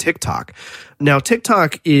and TikTok. Now,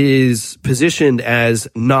 TikTok is positioned as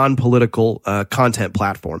non-political content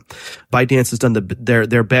platform. Bytedance has done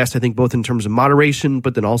their best, I think, both in terms of moderation,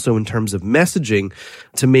 but then also in terms of messaging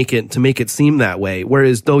to make it seem that way.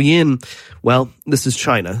 Whereas Douyin, well, this is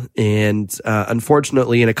China, and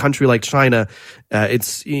unfortunately, in a country like China,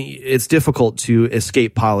 it's difficult to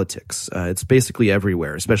escape politics. It's basically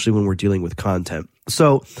everywhere, especially when we're dealing with content.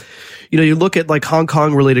 So, you look at like Hong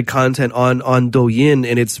Kong related content on Douyin,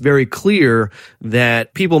 and it's very clear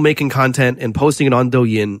that people making content and posting it on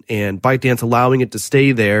Douyin and Bytedance allowing it to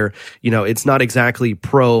stay there, it's not exactly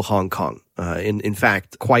pro Hong Kong. In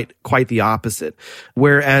fact, quite the opposite.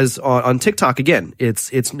 Whereas on TikTok, again,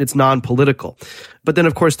 it's non-political. But then,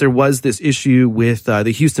 of course, there was this issue with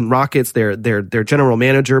the Houston Rockets. Their general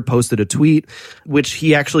manager posted a tweet, which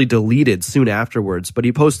he actually deleted soon afterwards. But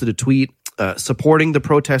he posted a tweet supporting the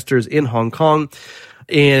protesters in Hong Kong.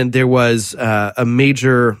 And there was a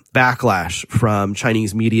major backlash from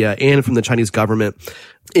Chinese media and from the Chinese government.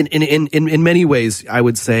 In many ways, I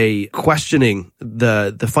would say questioning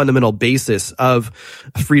the fundamental basis of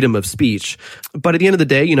freedom of speech. But at the end of the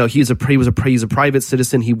day, he was a private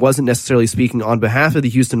citizen. He wasn't necessarily speaking on behalf of the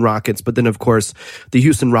Houston Rockets. But then, of course, the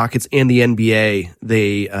Houston Rockets and the NBA,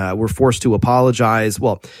 they were forced to apologize.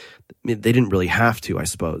 Well, they didn't really have to, I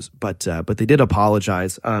suppose, but they did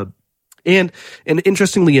apologize. And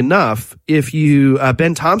interestingly enough, if you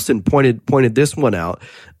Ben Thompson pointed this one out,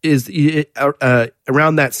 is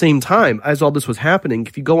around that same time as all this was happening,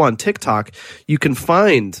 if you go on TikTok, you can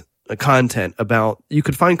find content about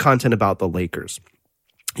the Lakers.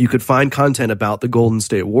 You could find content about the Golden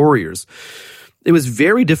State Warriors. It was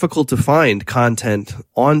very difficult to find content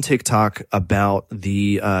on TikTok about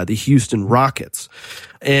the Houston Rockets.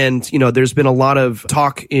 And, there's been a lot of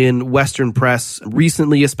talk in Western press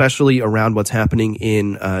recently, especially around what's happening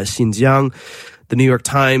in Xinjiang. The New York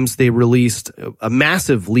Times, they released a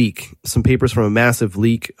massive leak, some papers from a massive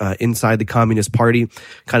leak inside the Communist Party,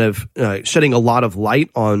 kind of shedding a lot of light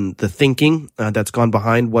on the thinking that's gone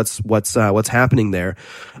behind what's happening there.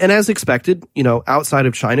 And as expected, outside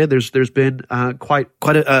of China, there's been quite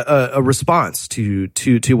a response to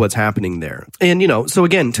what's happening there. And so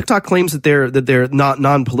again, TikTok claims that they're not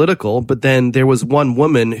non-political, but then there was one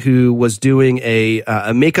woman who was doing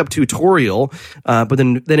a makeup tutorial, but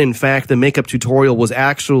then in fact the makeup tutorial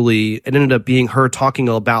it ended up being her talking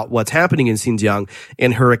about what's happening in Xinjiang,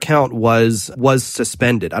 and her account was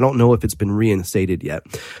suspended. I don't know if it's been reinstated yet.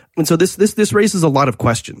 And so this raises a lot of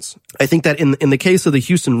questions. I think that in the case of the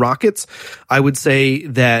Houston Rockets, I would say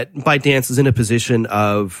that Bytedance is in a position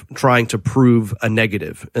of trying to prove a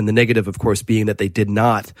negative, and the negative, of course, being that they did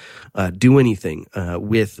not do anything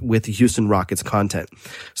with the Houston Rockets content.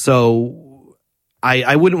 So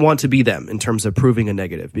I wouldn't want to be them in terms of proving a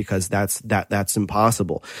negative, because that's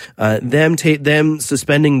impossible. Them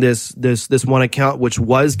suspending this one account, which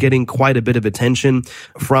was getting quite a bit of attention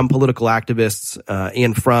from political activists,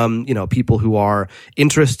 and from, people who are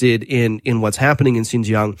interested in what's happening in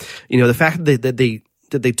Xinjiang. The fact that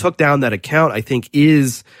they took down that account, I think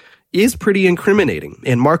is pretty incriminating.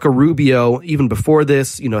 And Marco Rubio, even before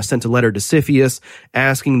this, sent a letter to CFIUS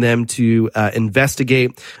asking them to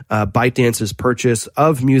investigate Bytedance's purchase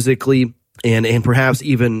of Musical.ly, and perhaps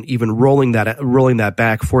even rolling that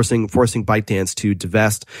back, forcing Bytedance to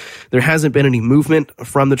divest. There hasn't been any movement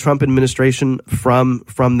from the Trump administration from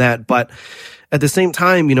that, but at the same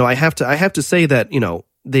time, I have to say that,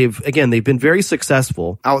 they've been very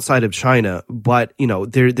successful outside of China, but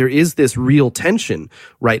there is this real tension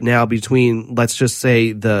right now between, let's just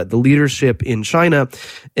say, the leadership in China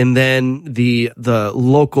and then the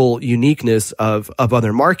local uniqueness of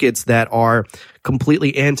other markets that are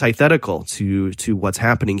completely antithetical to what's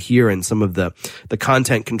happening here, and some of the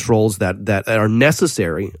content controls that are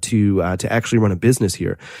necessary to actually run a business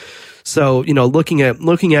here. So, looking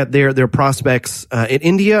at their prospects in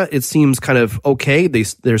India, it seems kind of okay.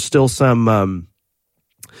 There's still some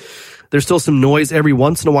noise every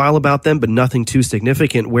once in a while about them, but nothing too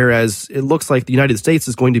significant. Whereas it looks like the United States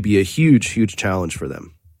is going to be a huge challenge for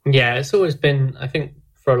them. Yeah, it's always been, I think,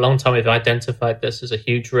 for a long time we've identified this as a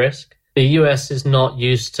huge risk. The US is not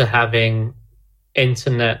used to having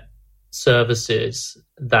internet services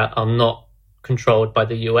that are not controlled by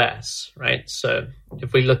the US, right? So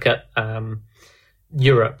if we look at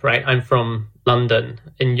Europe, right? I'm from London.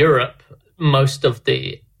 In Europe, most of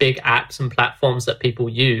the big apps and platforms that people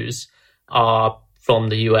use are from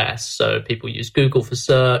the US. So people use Google for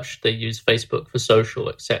search, they use Facebook for social,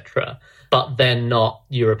 etc. But they're not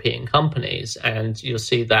European companies. And you'll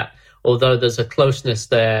see that although there's a closeness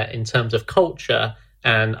there in terms of culture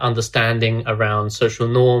and understanding around social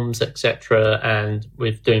norms, etc., and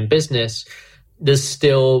with doing business, there's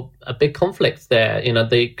still a big conflict there.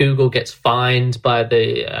 The Google gets fined by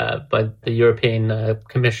the European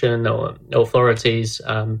Commission or authorities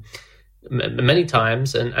many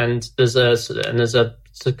times, and there's a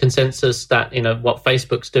consensus that what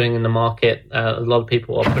Facebook's doing in the market, a lot of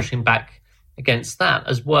people are pushing back against that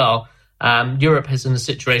as well. Europe is in a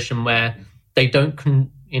situation where they don't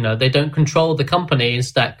control the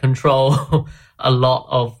companies that control a lot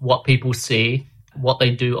of what people see, what they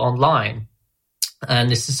do online.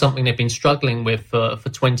 And this is something they've been struggling with for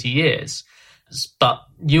 20 years. But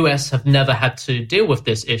US have never had to deal with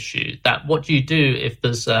this issue. That what do you do if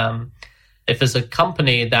there's a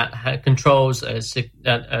company that controls a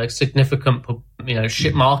significant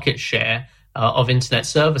market share of internet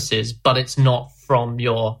services, but it's not from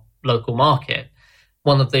your local market?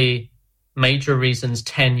 One of the major reasons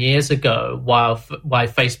 10 years ago why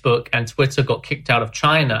Facebook and Twitter got kicked out of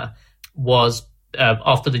China was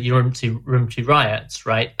after the Urumqi riots,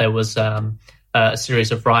 right? There was a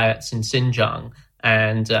series of riots in Xinjiang,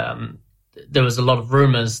 and there was a lot of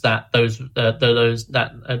rumors that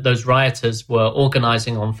those rioters were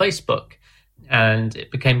organizing on Facebook, and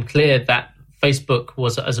it became clear that Facebook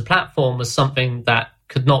as a platform was something that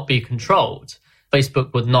could not be controlled.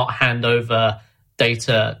 Facebook would not hand over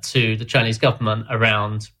data to the Chinese government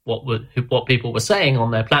around what people were saying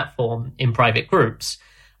on their platform in private groups,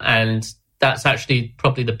 and that's actually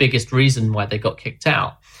probably the biggest reason why they got kicked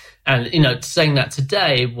out. And, saying that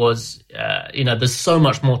today was, there's so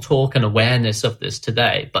much more talk and awareness of this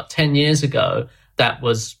today. But 10 years ago, that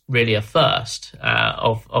was really a first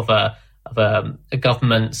of a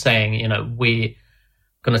government saying, we're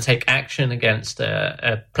going to take action against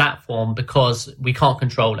a platform because we can't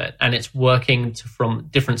control it. And it's working from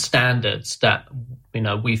different standards that,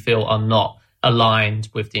 we feel are not aligned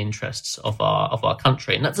with the interests of our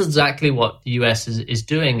country. And that's exactly what the US is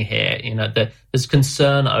doing here. There's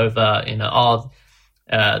concern over,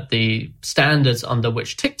 the standards under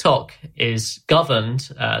which TikTok is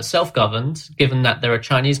governed, self-governed, given that they're a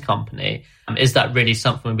Chinese company. Is that really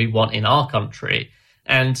something we want in our country?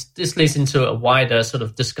 And this leads into a wider sort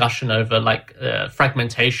of discussion over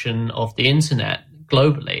fragmentation of the internet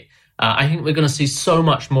globally. I think we're going to see so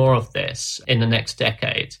much more of this in the next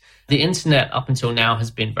decade. The internet up until now has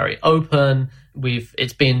been very open.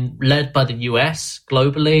 It's been led by the US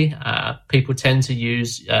globally. People tend to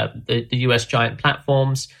use the US giant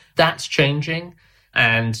platforms. That's changing.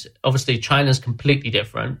 And obviously China's completely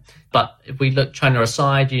different. But if we look China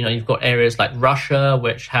aside, you've got areas like Russia,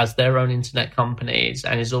 which has their own internet companies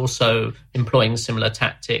and is also employing similar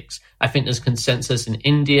tactics. I think there's consensus in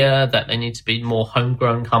India that there need to be more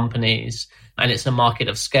homegrown companies. And it's a market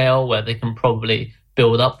of scale where they can probably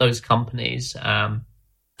build up those companies. And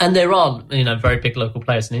there are, very big local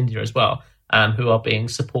players in India as well, who are being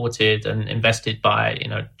supported and invested by,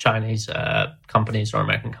 Chinese companies or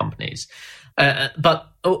American companies. But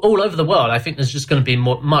all over the world, I think there's just going to be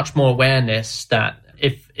much more awareness that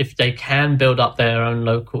if they can build up their own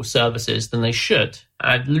local services, then they should.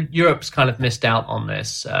 Europe's kind of missed out on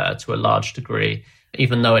this to a large degree,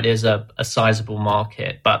 even though it is a sizable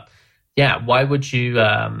market. But yeah, why would you...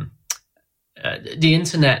 the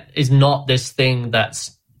internet is not this thing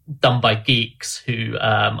that's done by geeks who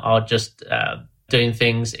are just doing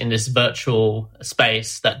things in this virtual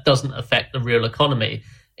space that doesn't affect the real economy.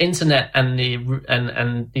 Internet and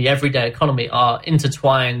the everyday economy are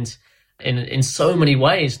intertwined in so many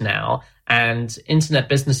ways now, and internet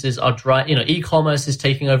businesses are e-commerce is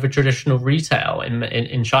taking over traditional retail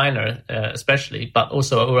in China especially, but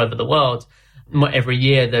also all over the world. Every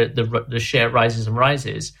year the share rises and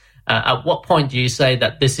rises. At what point do you say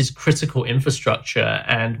that this is critical infrastructure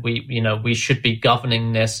and we should be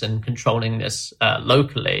governing this and controlling this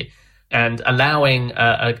locally? And allowing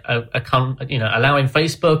allowing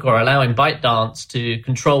Facebook or allowing Bytedance to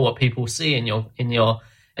control what people see in your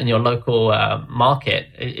local market,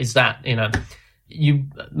 is that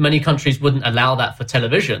many countries wouldn't allow that for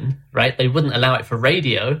television, right? They wouldn't allow it for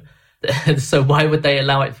radio, so why would they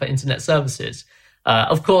allow it for internet services?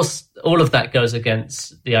 Of course, all of that goes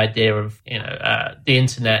against the idea of the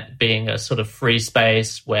internet being a sort of free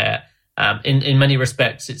space where. In many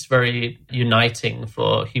respects, it's very uniting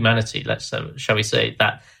for humanity. Shall we say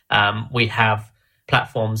that we have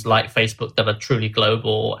platforms like Facebook that are truly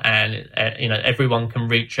global, and everyone can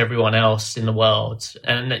reach everyone else in the world,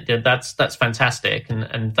 and that's fantastic,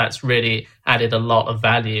 and that's really added a lot of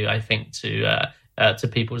value, I think, to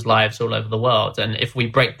people's lives all over the world. And if we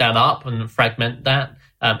break that up and fragment that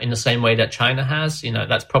in the same way that China has,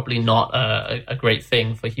 that's probably not a great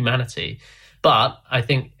thing for humanity. But I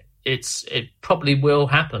think it probably will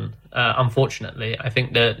happen. Unfortunately, I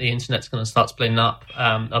think the internet's going to start splitting up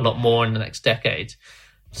a lot more in the next decade.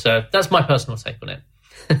 So that's my personal take on it.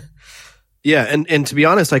 Yeah, and to be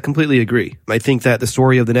honest, I completely agree. I think that the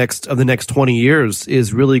story of the next 20 years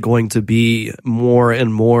is really going to be more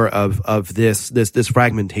and more of this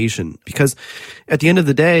fragmentation, because at the end of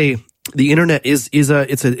the day, the internet is a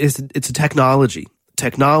technology.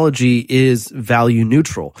 Technology is value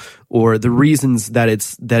neutral, or the reasons that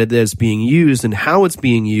it is being used and how it's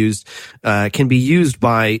being used can be used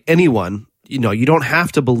by anyone. You don't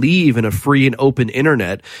have to believe in a free and open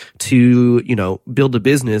internet to, build a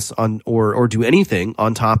business on or do anything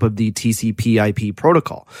on top of the TCP/IP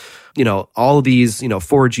protocol. All of these,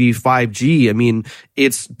 4G, 5G, I mean,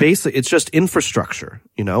 it's just infrastructure,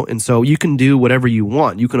 and so you can do whatever you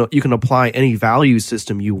want. You can apply any value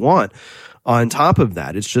system you want on top of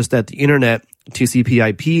that. It's just that the internet,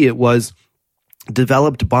 TCP/IP, it was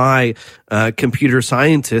developed by computer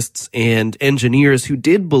scientists and engineers who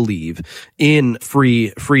did believe in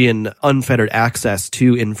free and unfettered access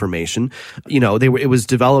to information. It was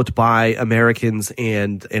developed by Americans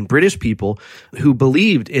and British people who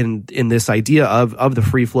believed in this idea of the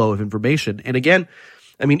free flow of information. And again,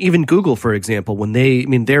 even Google, for example, when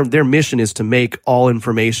their mission is to make all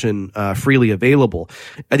information freely available.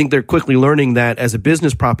 I think they're quickly learning that as a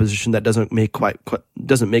business proposition that doesn't make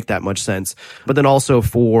that much sense. But then also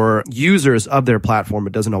for users of their platform,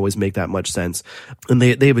 it doesn't always make that much sense. And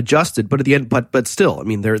they've adjusted, but at the end, but still,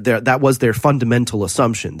 that was their fundamental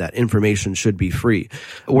assumption that information should be free.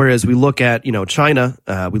 Whereas we look at China,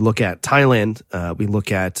 we look at Thailand, we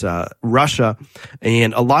look at Russia,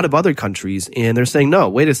 and a lot of other countries, and they're saying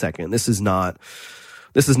no. Wait a second. This is not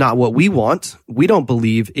what we want. We don't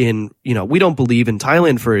believe in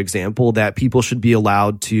Thailand, for example, that people should be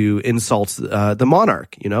allowed to insult the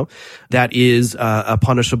monarch. That is a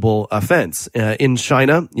punishable offense. In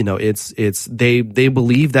China, they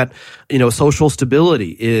believe that social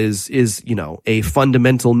stability is a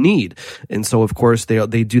fundamental need, and so of course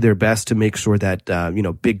they do their best to make sure that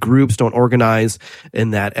big groups don't organize,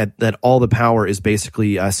 and that all the power is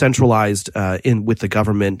basically centralized with the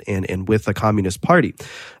government and with the Communist Party.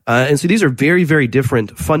 And so these are very, very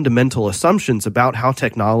different fundamental assumptions about how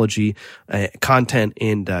technology, content,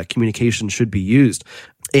 and communication should be used.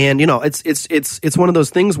 And it's one of those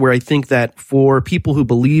things where I think that for people who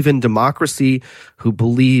believe in democracy, who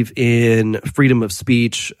believe in freedom of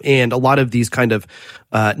speech, and a lot of these kind of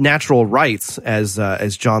natural rights, as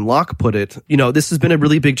John Locke put it, this has been a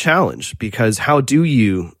really big challenge, because how do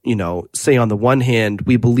you say on the one hand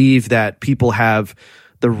we believe that people have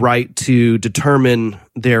the right to determine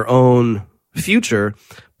their own future,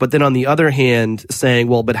 but then on the other hand saying,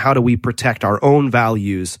 well, but how do we protect our own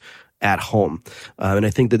values at home? And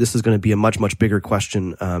I think that this is going to be a much, much bigger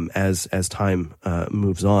question as time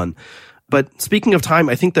moves on. But speaking of time,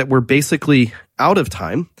 I think that we're basically out of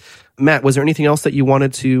time. Matt, was there anything else that you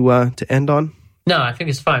wanted to end on? No, I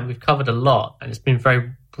think it's fine. We've covered a lot, and it's been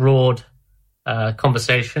very broad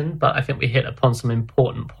conversation, but I think we hit upon some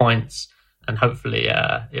important points. And hopefully,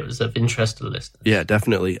 it was of interest to the listeners. Yeah,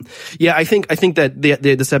 definitely. Yeah, I think that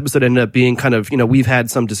this episode ended up being kind of, we've had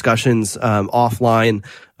some discussions offline,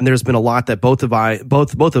 and there's been a lot that both of us,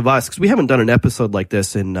 because we haven't done an episode like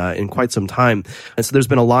this in quite some time, and so there's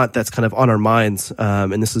been a lot that's kind of on our minds,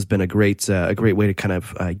 and this has been a great way to kind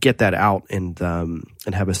of get that out and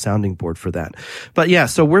have a sounding board for that. But yeah,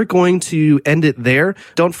 so we're going to end it there.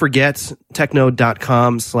 Don't forget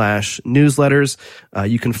technode.com/newsletters.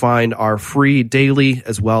 You can find our free daily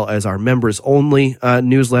as well as our members only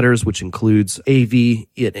newsletters, which includes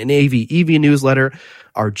an AV EV newsletter,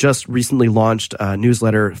 our just recently launched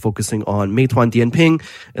newsletter focusing on Meituan Dianping,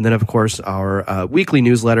 and then of course our weekly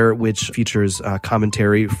newsletter, which features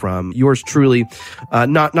commentary from yours truly.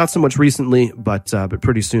 Not so much recently, but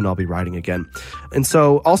pretty soon I'll be writing again. And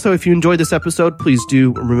so also, if you enjoyed this episode, please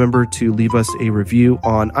do remember to leave us a review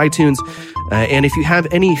on iTunes. And if you have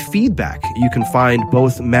any feedback, you can find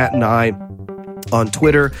both Matt and I on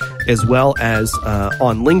Twitter as well as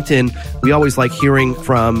on LinkedIn. We always like hearing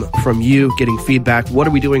from you, getting feedback. What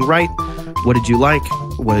are we doing right? What did you like?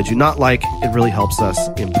 What did you not like? It really helps us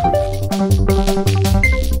improve.